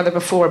anything to your brother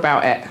before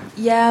about it?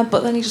 Yeah,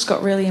 but then he just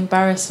got really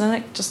embarrassed and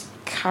it just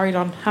carried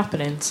on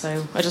happening,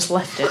 so I just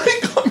left it.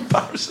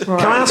 Embarrassing. Right.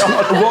 Can I ask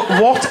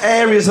what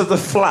areas of the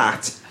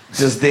flat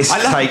does this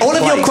take all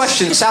place? of your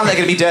questions sound like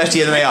they're going to be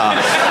dirtier than they are.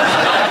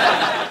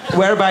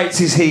 Whereabouts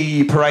is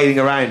he parading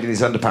around in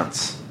his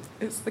underpants?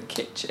 It's the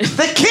kitchen.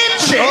 The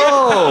kitchen?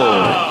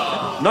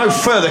 Oh! No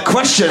further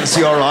questions,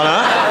 Your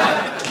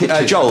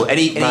Honour. Joel,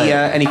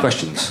 any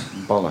questions?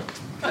 Bollock.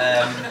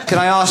 Can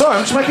I ask... Sorry,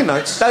 I'm just making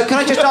notes. No, can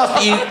I just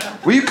ask you...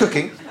 Were you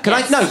cooking? Can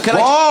I... No, can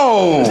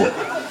Whoa!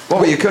 What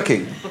were you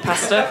cooking?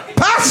 Pasta.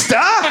 Pasta?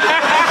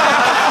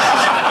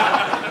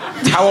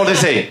 How old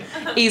is he?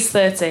 He's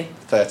 30.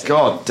 30.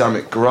 God damn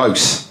it,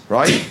 gross,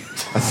 right?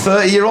 A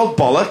 30-year-old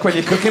bollock when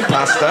you're cooking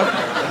pasta?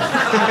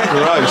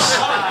 Gross.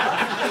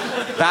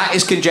 That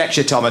is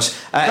conjecture, Thomas.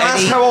 Can I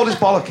ask how old his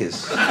bollock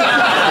is?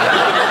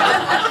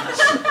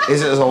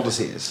 Is it as old as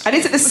he is? And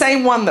is it the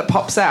same one that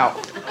pops out?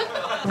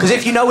 Because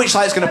if you know which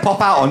side it's going to pop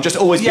out on, just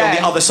always be on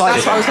the other side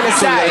that's of it. what I was going to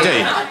That's say. all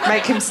you do.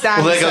 Make him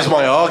stand. Well, there goes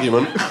my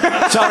argument.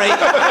 Sorry.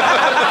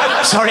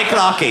 Sorry,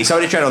 Clarky.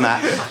 Sorry to tread on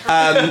that.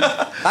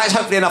 That is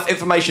hopefully enough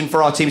information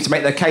for our teams to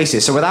make their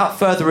cases. So without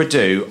further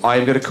ado, I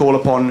am going to call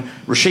upon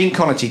Roisin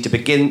Connerty to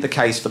begin the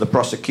case for the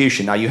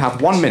prosecution. Now, you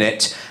have 1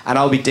 minute, and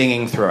I'll be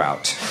dinging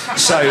throughout.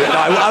 So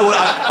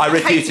I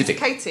refuse to ding.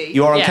 Katie.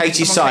 You are on Yeah,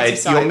 Katie's I'm on side.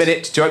 Katie's side. Your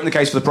minute to open the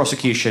case for the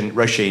prosecution,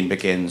 Roisin,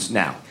 begins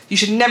now. You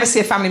should never see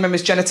a family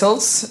member's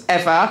genitals,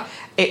 ever.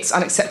 It's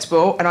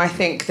unacceptable, and I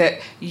think that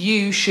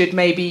you should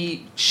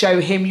maybe show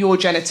him your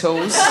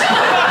genitals.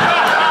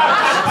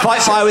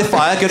 Fight fire with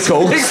fire, good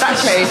call.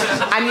 Exactly.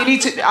 And you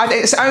need to... I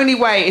think it's the only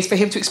way is for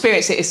him to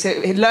experience it, is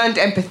to learn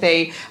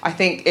empathy. I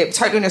think it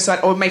totally on your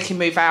side, or make him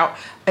move out.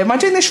 Am I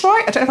doing this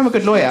right? I don't know if I'm a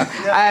good lawyer.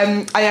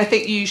 I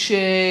think you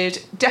should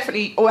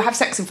definitely... Or have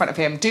sex in front of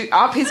him.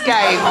 Up his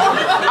game.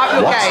 Up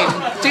your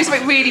game. Do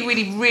something really,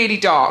 really, really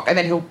dark, and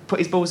then he'll put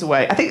his balls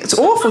away. I think it's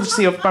awful to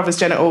see your brother's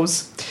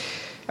genitals.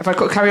 Have I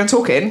got to carry on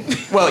talking?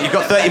 Well, you've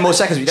got 30 more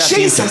seconds. You don't have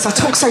to use them. Jesus, I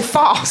talk so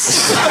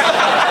fast.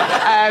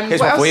 Here's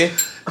one for you.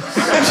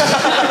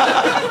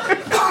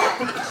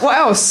 What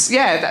else?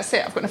 Yeah, that's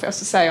it. I've got nothing else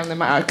to say on the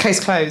matter. Case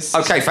closed.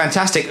 OK,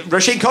 fantastic.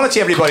 Roisin Connerty,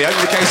 everybody. Open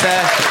the case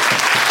there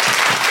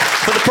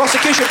for the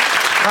prosecution.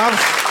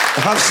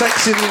 Have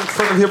sex in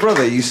front of your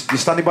brother. You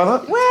standing by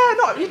that? Well,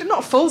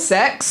 not full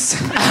sex.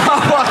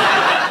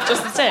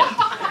 Just the tip.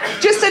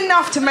 Just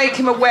enough to make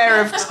him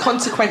aware of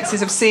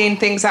consequences of seeing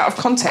things out of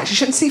context. You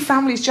shouldn't see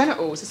family's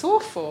genitals. It's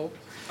awful.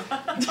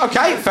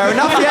 OK, fair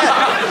enough,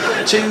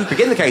 yeah. To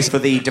begin the case for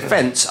the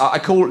defence, I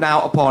call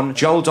now upon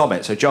Joel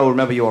Dommett. So, Joel,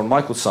 remember you're on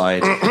Michael's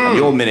side, and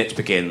your minute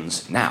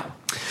begins now.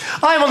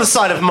 I'm on the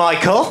side of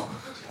Michael.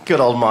 Good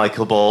old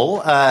Michael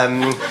Ball.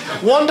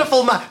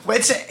 Wonderful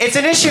it's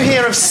an issue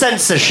here of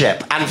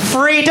censorship and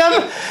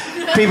freedom.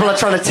 People are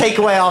trying to take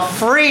away our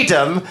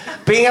freedom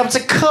being able to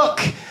cook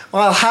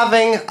while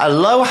having a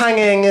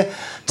low-hanging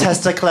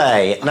testicle.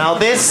 Now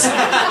this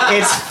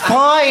is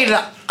fine.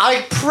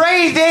 I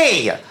pray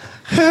thee,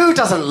 Who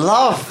doesn't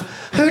love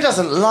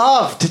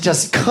to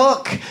just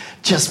cook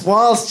just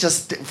whilst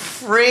just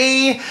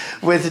free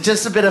with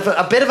just a bit of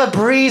a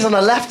breeze on a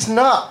left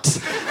nut?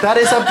 That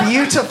is a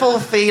beautiful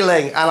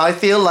feeling, and I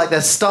feel like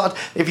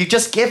if you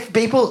just give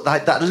people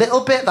like that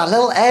little bit, that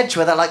little edge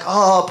where they're like,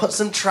 oh, put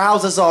some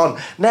trousers on.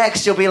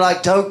 Next you'll be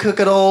like, don't cook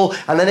at all,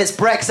 and then it's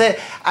Brexit,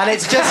 and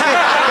it's just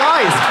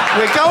guys,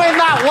 we're going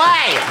that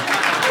way.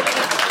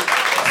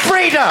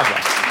 Freedom.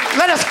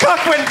 Let us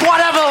cook with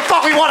whatever the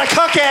fuck we want to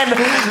cook in.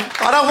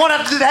 I don't want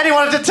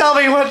anyone to tell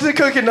me what to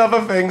cook in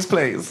other things,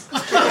 please.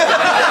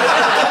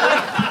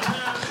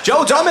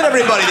 Joel Dommett,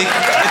 everybody. The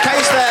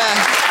case there.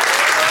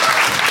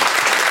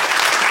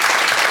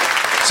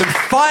 Some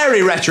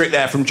fiery rhetoric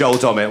there from Joel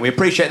Dommett. We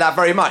appreciate that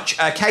very much.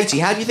 Katie,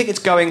 how do you think it's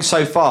going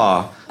so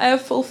far? I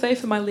have full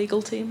faith in my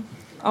legal team.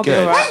 I'll Good. be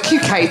all right. Thank you,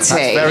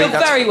 Katie. You're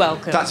very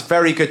welcome. That's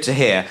very good to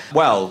hear.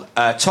 Well,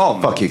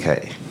 Tom. Fuck you,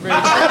 Katie.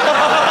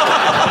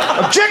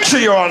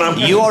 Objection, Your Honour.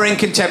 You are in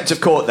contempt of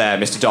court there,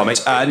 Mr.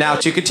 Dommett. Now,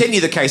 to continue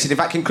the case, and in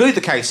fact conclude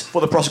the case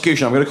for the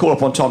prosecution, I'm going to call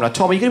upon Tom. Now,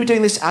 Tom, are you going to be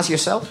doing this as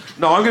yourself?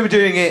 No, I'm going to be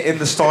doing it in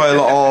the style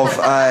of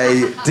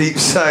a Deep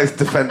South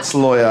defence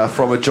lawyer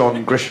from a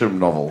John Grisham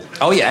novel.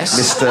 Oh, yes.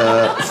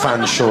 Mr.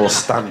 Fanshawe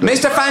Standen.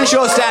 Mr.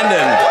 Fanshawe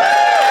Standen.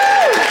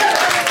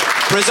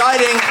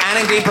 Presiding and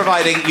indeed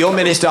providing, your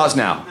minute starts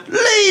now.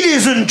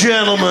 Ladies and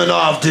gentlemen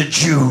of the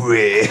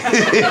jury,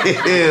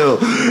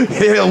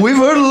 we've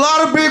heard a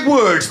lot of big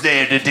words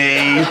there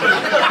today.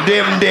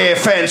 Them there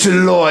fancy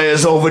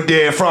lawyers over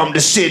there from the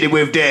city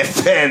with their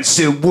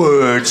fancy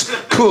words.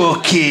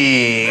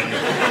 Cooking,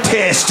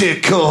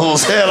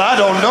 testicles. Hell, I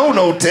don't know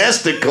no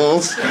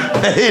testicles.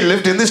 They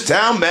lived in this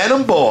town, man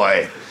and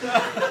boy.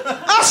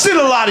 I seen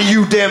a lot of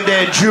you damn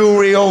that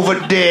jewelry over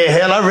there.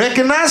 Hell, I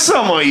recognize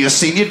some of you.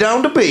 Seen you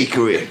down the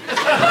bakery.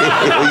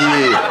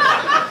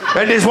 Yeah.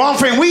 And there's one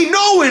thing we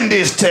know in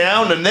this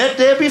town, and that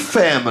there be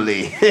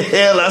family.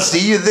 Hell, I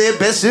see you there,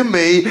 Bessie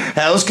May.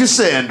 How's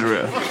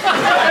Cassandra?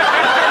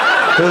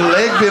 Her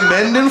leg be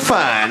mending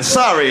fine.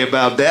 Sorry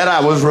about that. I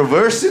was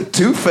reversing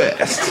too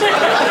fast.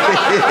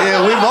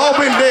 We've all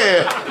been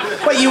there.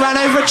 Wait, you ran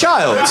over a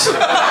child?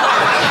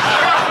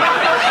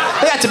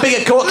 That's a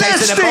bigger court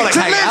case than a bollock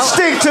hangout. Let's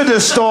stick to the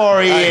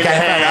story in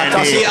hand.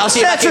 I'll see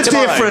you That's back a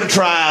tomorrow. different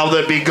trial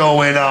that be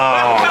going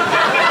on.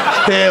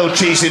 Hell,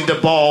 chasing the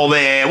ball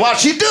there.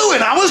 What's she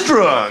doing? I was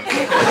drunk.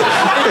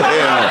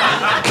 Hell,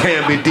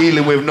 can't be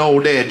dealing with no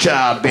dead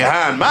child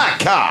behind my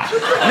car.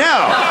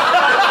 No.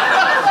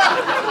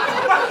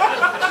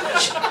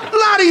 A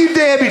lot of you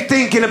there be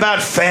thinking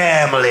about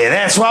family.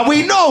 That's why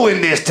we know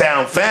in this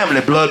town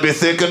family blood be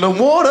thicker than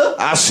water.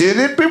 I said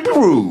it be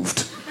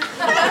proved.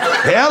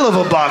 Hell of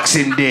a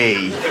boxing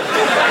day.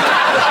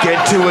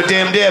 Get to a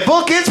damn dead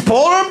buckets,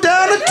 pour them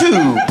down a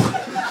tube.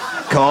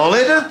 Call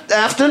it an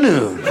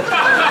afternoon.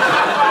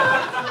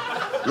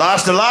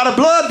 Lost a lot of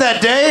blood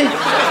that day.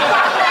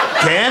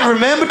 Can't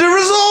remember the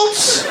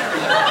results.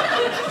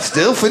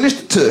 Still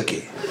finished the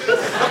turkey.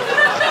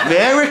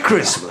 Merry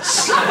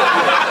Christmas.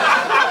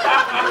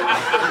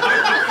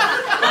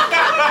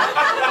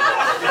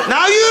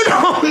 Now you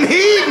don't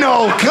need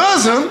no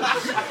cousin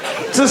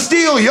to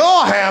steal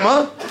your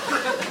hammer,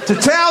 to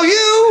tell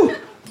you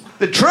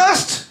that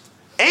trust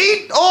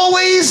ain't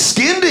always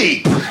skin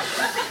deep.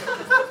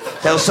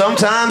 Hell,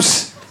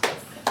 sometimes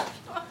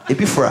it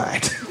be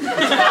fried.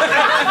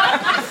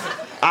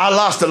 I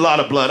lost a lot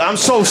of blood. I'm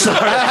so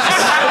sorry.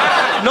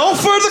 No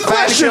further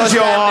questions,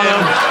 Your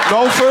Honor.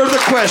 No further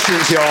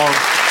questions, Your Honor.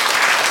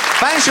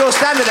 Fanshawe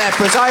Standen there,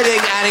 presiding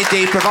and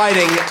indeed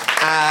providing.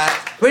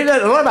 We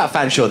learned a lot about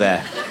Fanshawe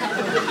there.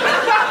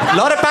 A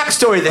lot of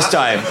backstory this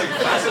time.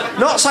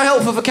 Not so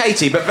helpful for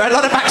Katie, but a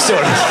lot of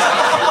backstory.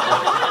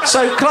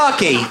 So,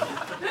 Clarky,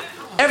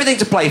 everything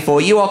to play for.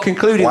 You are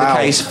concluding the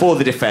case for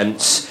the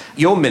defence.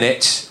 Your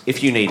minute,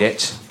 if you need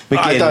it,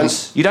 begins. I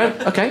don't. You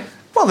don't? Okay.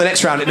 Well, the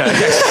next round, no.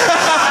 Yes.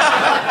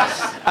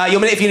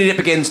 Your minute, if you need it,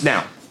 begins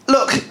now.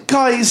 Look,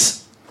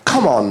 guys,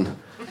 come on.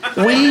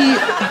 We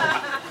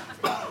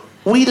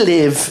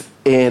live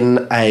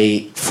in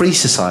a free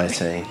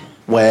society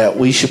where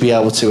we should be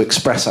able to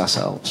express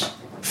ourselves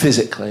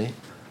physically.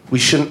 We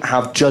shouldn't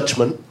have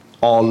judgment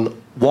on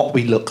what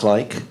we look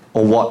like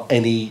or what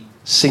any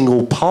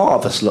single part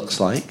of us looks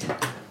like.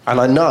 And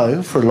I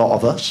know, for a lot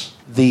of us,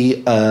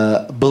 the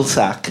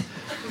bullsack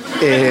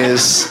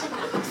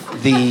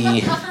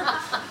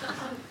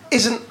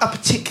isn't a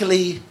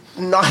particularly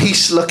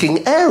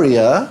nice-looking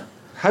area.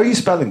 How are you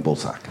spelling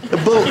bullsack?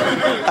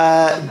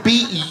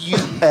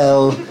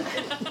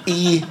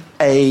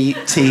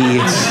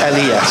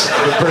 B-U-L-E-A-T-L-E-S.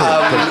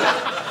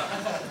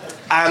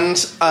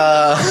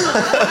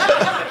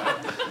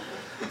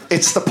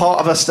 It's the part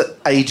of us that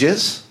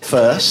ages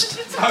first.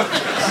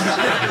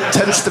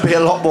 Tends to be a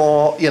lot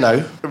more,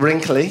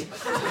 wrinkly. 2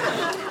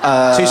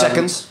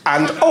 seconds.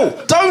 And,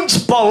 don't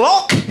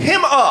bollock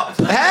him up!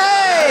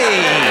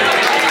 Hey!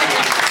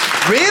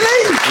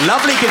 Really?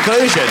 Lovely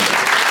conclusion.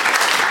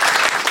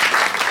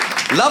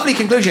 Lovely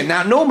conclusion.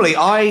 Now, normally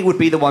I would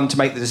be the one to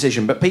make the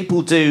decision, but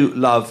people do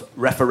love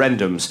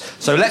referendums.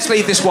 So let's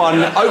leave this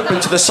one open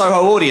to the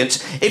Soho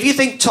audience. If you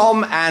think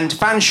Tom and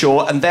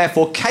Fanshawe, and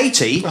therefore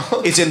Katie,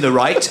 is in the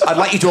right, I'd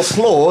like you to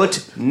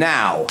applaud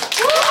now.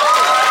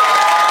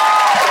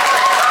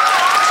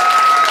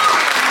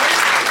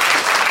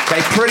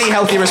 Okay, pretty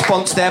healthy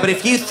response there, but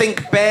if you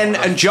think Ben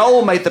and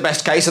Joel made the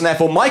best case, and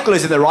therefore Michael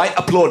is in the right,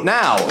 applaud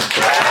now.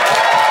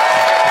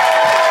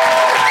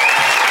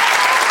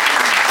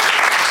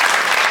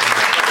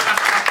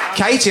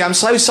 Katie, I'm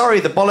so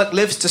sorry, the bollock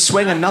lives to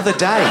swing another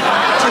day.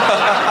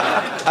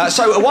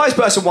 So a wise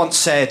person once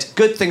said,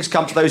 good things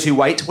come to those who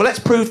wait. Well, let's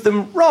prove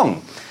them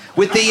wrong.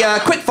 With the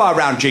quickfire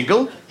round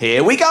jingle,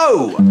 here we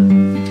go.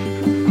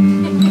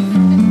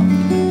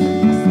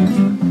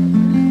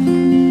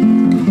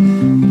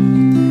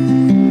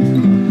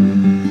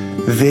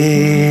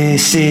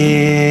 This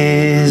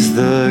is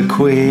the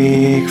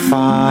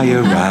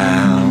quickfire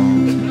round.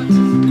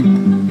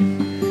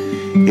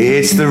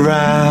 It's the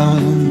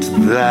round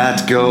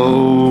that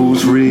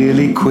goes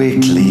really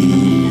quickly.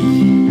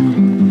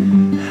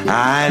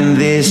 And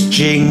this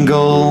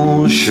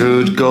jingle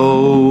should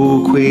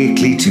go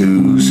quickly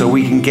too, so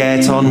we can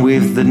get on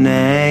with the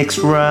next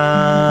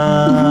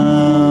round.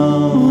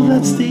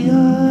 That's the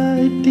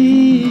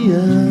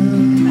idea.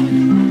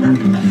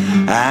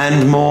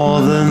 And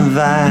more than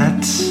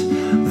that,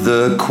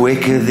 the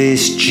quicker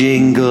this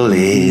jingle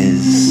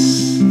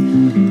is,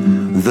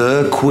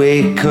 the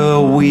quicker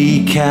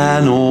we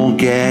can all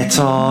get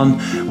on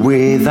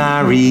with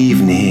our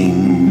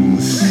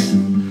evenings.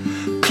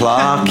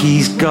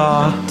 Clarky's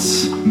got,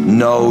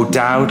 no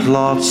doubt,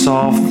 lots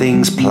of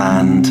things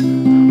planned.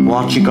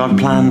 What you got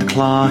planned,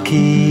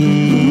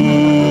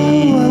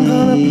 Clarky? Oh, I'm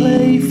gonna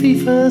play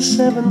FIFA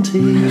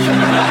 17.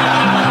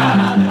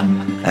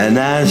 And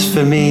as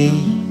for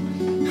me,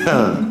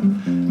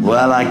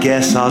 well, I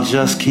guess I'll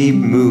just keep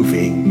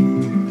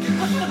moving.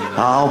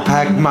 I'll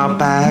pack my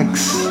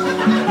bags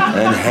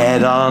and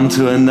head on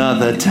to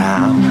another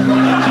town.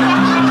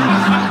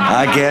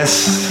 I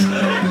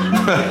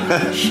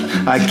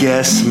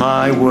guess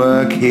my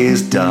work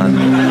is done,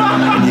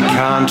 and you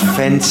can't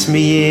fence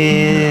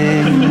me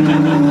in.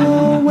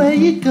 Oh, where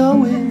you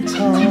going,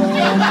 Tom?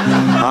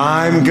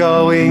 I'm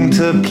going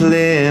to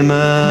Plymouth.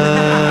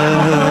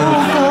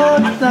 Oh,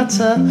 God, that's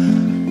a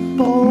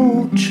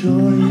bold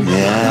choice.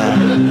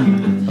 Yeah,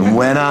 and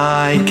when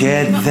I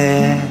get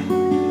there,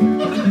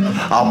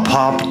 I'll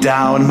pop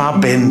down my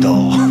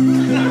bindle.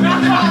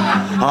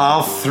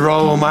 I'll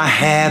throw my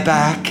hair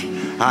back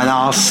and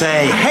I'll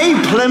say, hey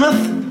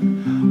Plymouth,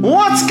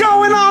 what's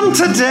going on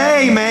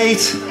today,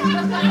 mate?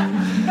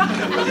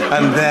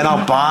 And then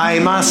I'll buy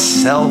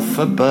myself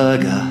a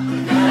burger.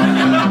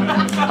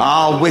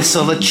 I'll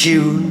whistle a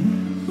tune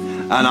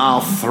and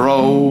I'll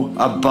throw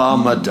a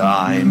bum a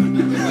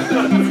dime.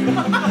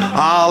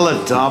 I'll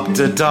adopt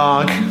a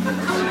dog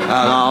and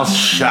I'll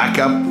shack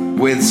up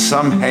with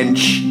some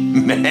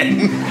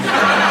henchmen.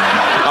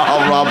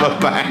 I'll rob a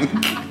bank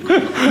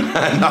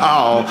and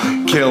I'll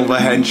kill the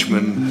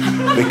henchman,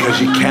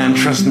 because you can't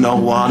trust no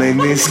one in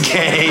this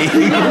game.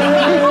 You're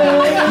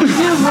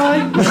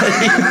right,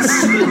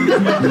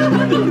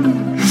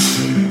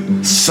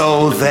 mate.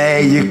 So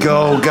there you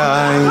go,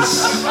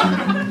 guys.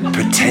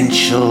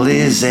 Potential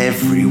is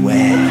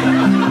everywhere.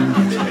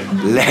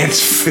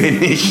 Let's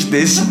finish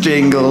this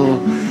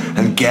jingle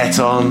and get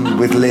on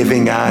with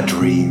living our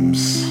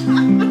dreams.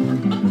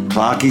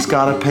 Clarky's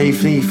gotta pay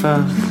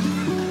FIFA,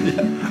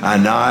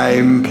 and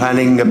I'm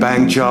planning a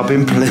bank job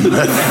in Plymouth.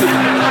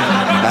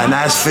 And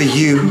as for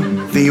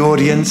you, the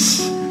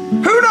audience,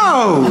 who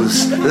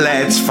knows?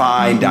 Let's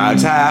find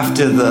out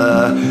after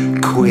the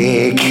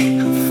quick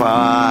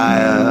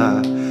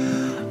fire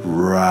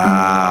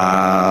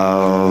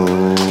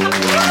round.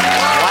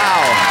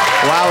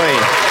 Wowie.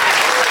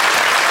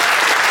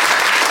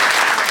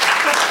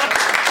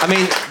 I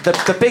mean,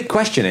 the big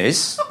question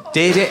is,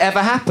 did it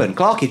ever happen?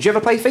 Clarky, did you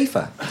ever play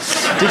FIFA?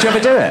 Did you ever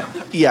do it?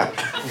 Yeah.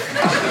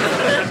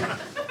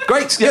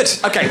 Great, good.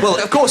 Okay, well,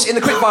 of course, in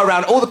the quickfire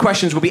round, all the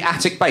questions will be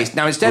attic-based.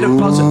 Now, instead of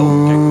buzzer...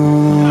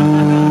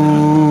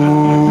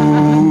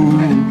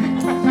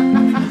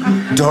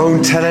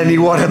 Don't tell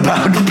anyone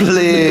about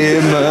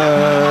Plymouth.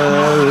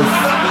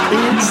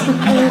 It's the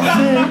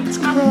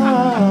perfect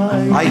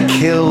crime. I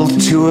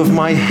killed 2 of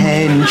my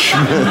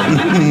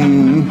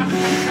henchmen.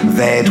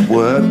 They'd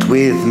worked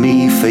with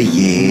me for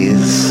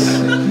years.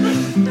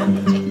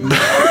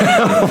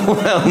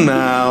 Well,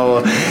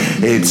 now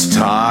it's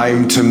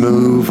time to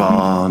move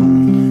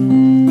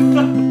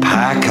on.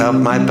 Pack up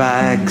my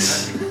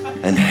bags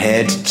and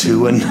head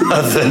to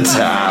another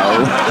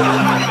town.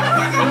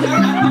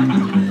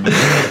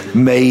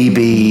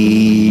 Maybe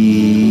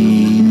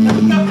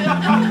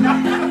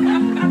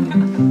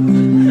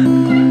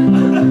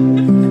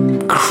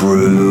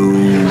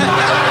Crewe.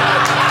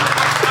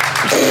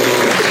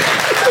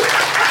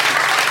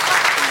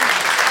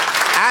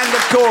 And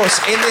of course,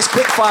 in this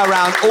quickfire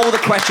round, all the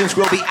questions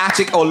will be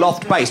attic or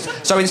loft based.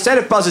 So instead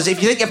of buzzers,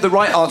 if you think you have the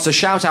right answer,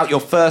 shout out your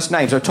first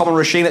name. So Tom and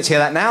Roisin, let's hear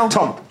that now.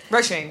 Tom.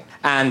 Roisin.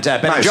 And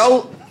Ben and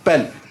Joel.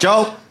 Ben.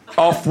 Joel,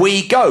 off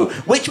we go.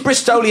 Which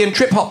Bristolian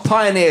trip-hop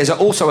pioneers are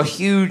also a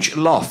huge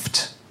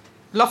loft?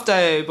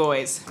 Lofto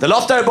Boys. The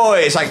Lofto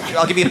Boys.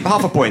 I'll give you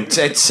half a point.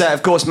 It's,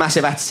 of course,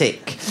 Massive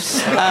Attic.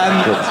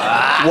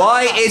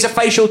 Why is a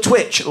facial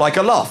twitch like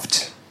a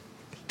loft?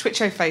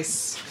 Twitcho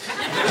face.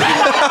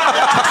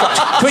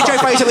 Twitcho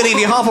face, I'm going to give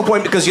you half a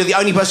point because you're the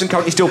only person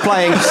currently still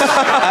playing.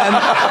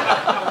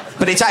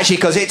 But it's actually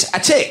because it's a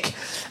tick.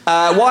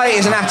 Why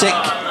is an attic...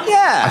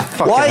 Yeah. I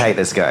fucking hate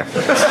this guy.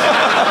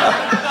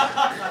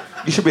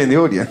 You should be in the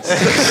audience.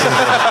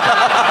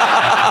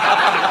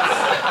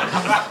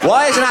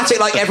 Why is an attic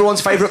like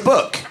everyone's favourite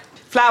book?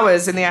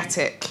 Flowers in the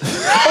attic.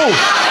 Oh!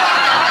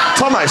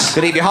 Thomas.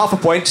 Going to give you half a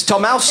point.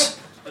 Tom Mouse?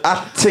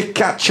 Attic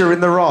catcher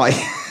in the rye.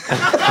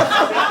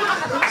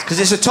 Because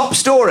it's a top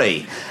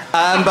story.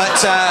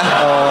 But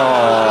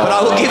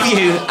I will give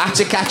you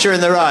Attic catcher in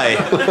the rye.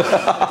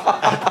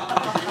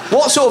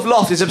 What sort of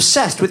loft is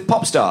obsessed with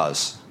pop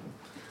stars?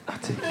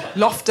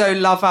 Lofto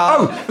Lover.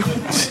 Oh!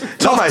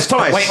 Thomas.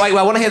 Wait,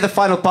 I want to hear the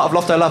final part of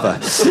Lofto Lover.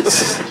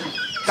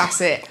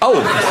 That's it.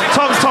 Oh!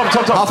 Tom.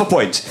 Half a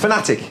point.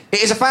 Fanatic.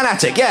 It is a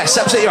fanatic, yes,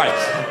 absolutely right.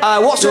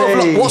 What sort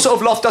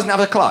of loft doesn't have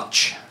a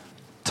clutch?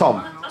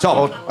 Tom. An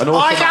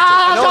automatic.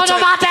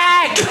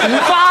 Fuck!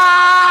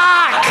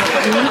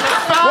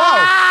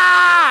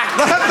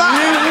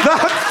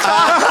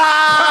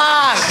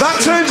 That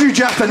turned you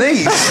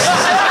Japanese.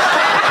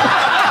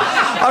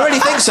 I really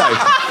think so.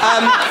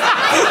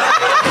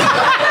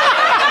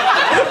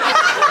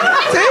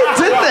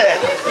 Didn't it?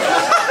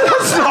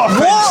 That's not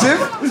offensive.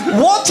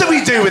 What do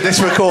we do with this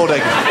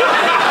recording?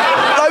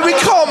 Like, we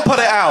can't put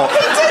it out.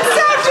 It did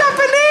sound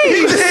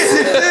Japanese!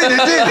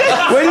 It did.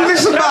 When you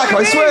listen back,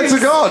 I swear to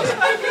God.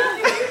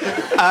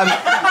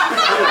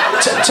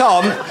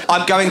 Tom,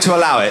 I'm going to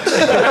allow it.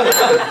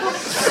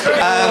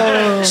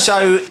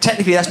 So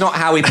technically, that's not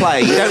how we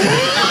play. You don't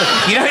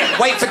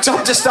wait for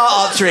Tom to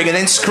start answering and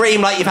then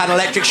scream like you've had an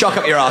electric shock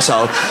up your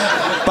arsehole.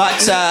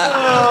 But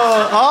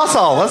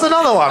arsehole. That's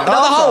another one.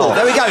 Another hole.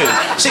 There we go.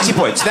 60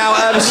 points. Now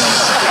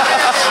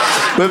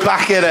we're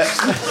back in it.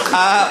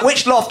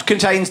 Which loft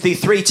contains the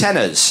three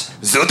tenors?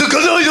 No, I'm not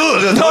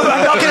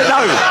going to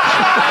know.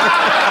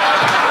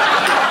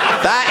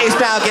 That is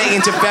now getting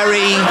into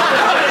very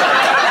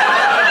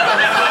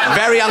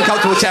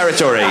uncomfortable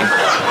territory.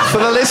 For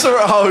the listener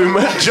at home,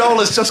 Joel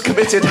has just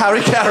committed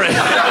Harry Carey.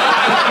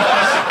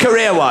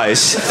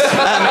 Career-wise.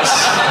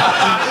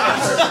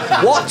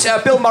 What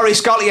Bill Murray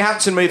Scarlett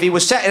Johansson movie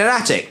was set in an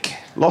attic?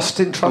 Lost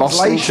in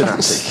translation.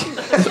 Attic.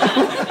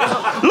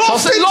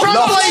 Lost in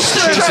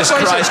translation! Jesus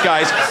Christ,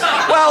 guys.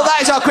 Well,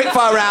 that is our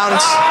quickfire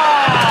round.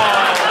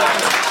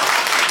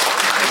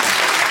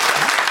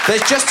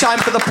 There's just time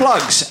for the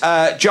plugs.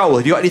 Joel,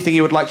 have you got anything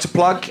you would like to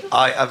plug?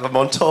 I'm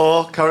on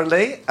tour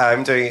currently.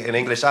 I'm doing it in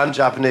English and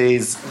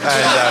Japanese. So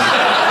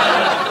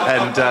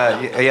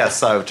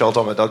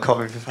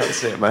joeldommett.com if you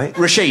fancy it, mate.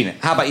 Rasheen,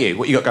 how about you?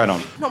 What you got going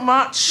on? Not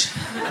much.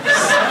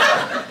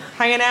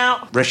 Hanging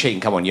out.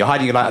 Rasheen, come on, you're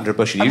hiding your light under a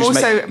bushel. You I've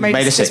just also made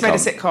a sitcom. made a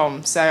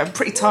sitcom, so I'm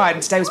pretty tired.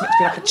 And today was meant to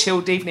be like a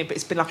chilled evening, but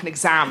it's been like an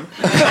exam.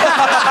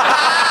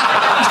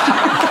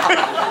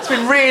 It's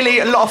been really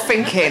a lot of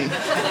thinking.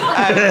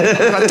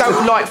 I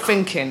don't like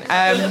thinking.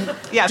 I've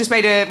just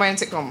made my own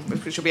sitcom,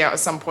 which will be out at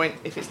some point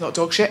if it's not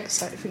dog shit,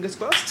 so fingers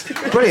crossed.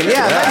 Brilliant,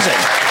 amazing.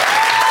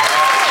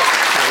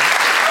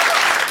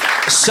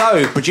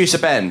 So, producer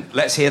Ben,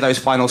 let's hear those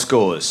final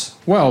scores.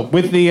 Well,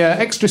 with the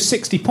extra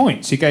 60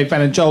 points you gave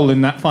Ben and Joel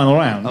in that final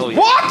round. Oh, yeah.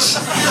 What?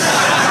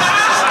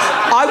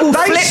 I will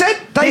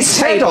They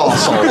said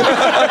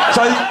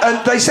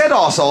arsehole. They said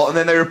arsehole, and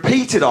then they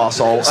repeated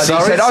arsehole, and he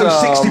said,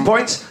 60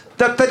 points.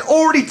 They'd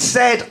already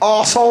said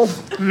arsehole.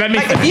 Let me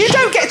finish. You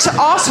don't get to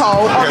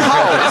arsehole on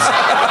hold.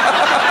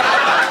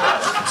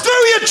 Do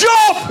your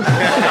job!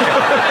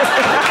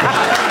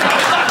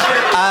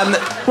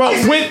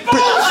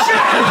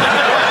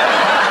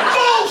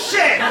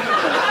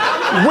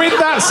 With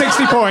that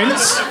 60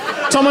 points,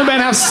 Tom and Ben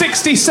have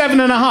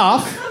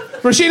 67.5.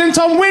 Rasheen and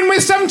Tom win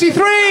with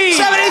 73!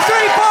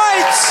 73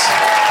 points!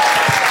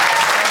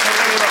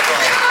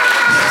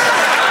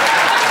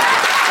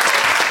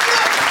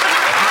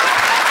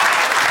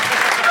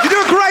 You do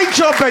a great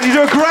job, Ben. You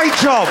do a great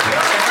job.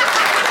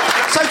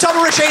 So Tom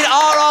and Rasheen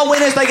are our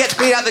winners. They get to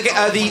clean out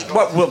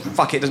well,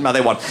 fuck it, doesn't matter,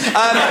 they won.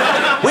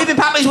 We've been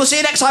Pat Lees. We'll see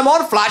you next time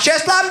on Flatshare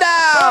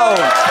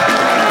Slamdown!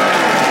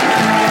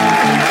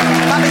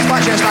 Pat Lees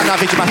Flatshare Slamdown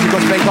featured Matthew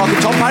Godfrey, Clark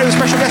and Tom Parry with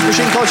special guest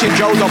Rasheen Colchi and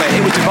Joel Dommett.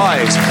 It was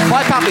devised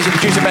by Pat Lees and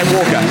producer Ben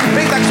Walker.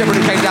 Big thanks to everyone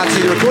who came down to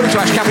see the recording, to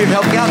Ash Caffrey for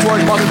helping out, to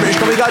Orange Mark and British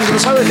Comedy Guide, and to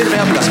the Solar Theatre for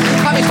helping us.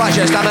 Pat Lees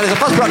Flatshare Slamdown is a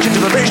buzz production to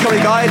the British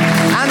Comedy Guide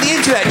and the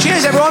internet.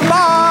 Cheers, everyone.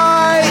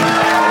 Bye!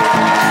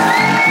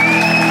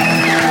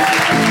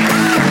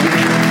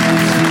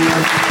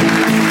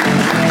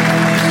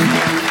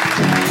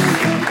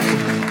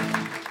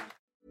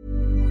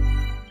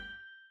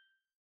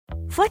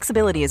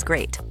 Flexibility is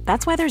great.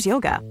 That's why there's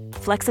yoga.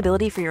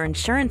 Flexibility for your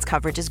insurance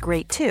coverage is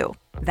great too.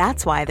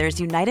 That's why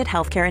there's United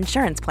Healthcare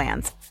Insurance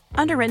Plans.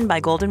 Underwritten by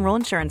Golden Rule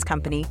Insurance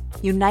Company,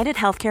 United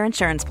Healthcare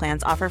Insurance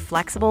Plans offer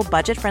flexible,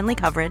 budget-friendly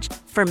coverage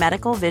for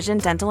medical, vision,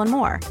 dental, and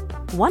more.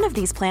 One of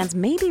these plans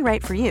may be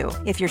right for you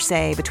if you're,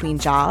 say, between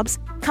jobs,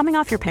 coming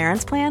off your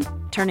parents' plan,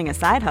 turning a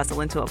side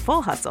hustle into a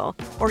full hustle,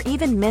 or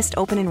even missed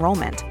open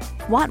enrollment.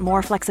 Want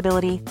more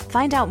flexibility?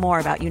 Find out more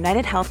about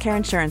United Healthcare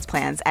Insurance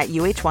Plans at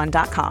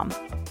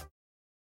uh1.com.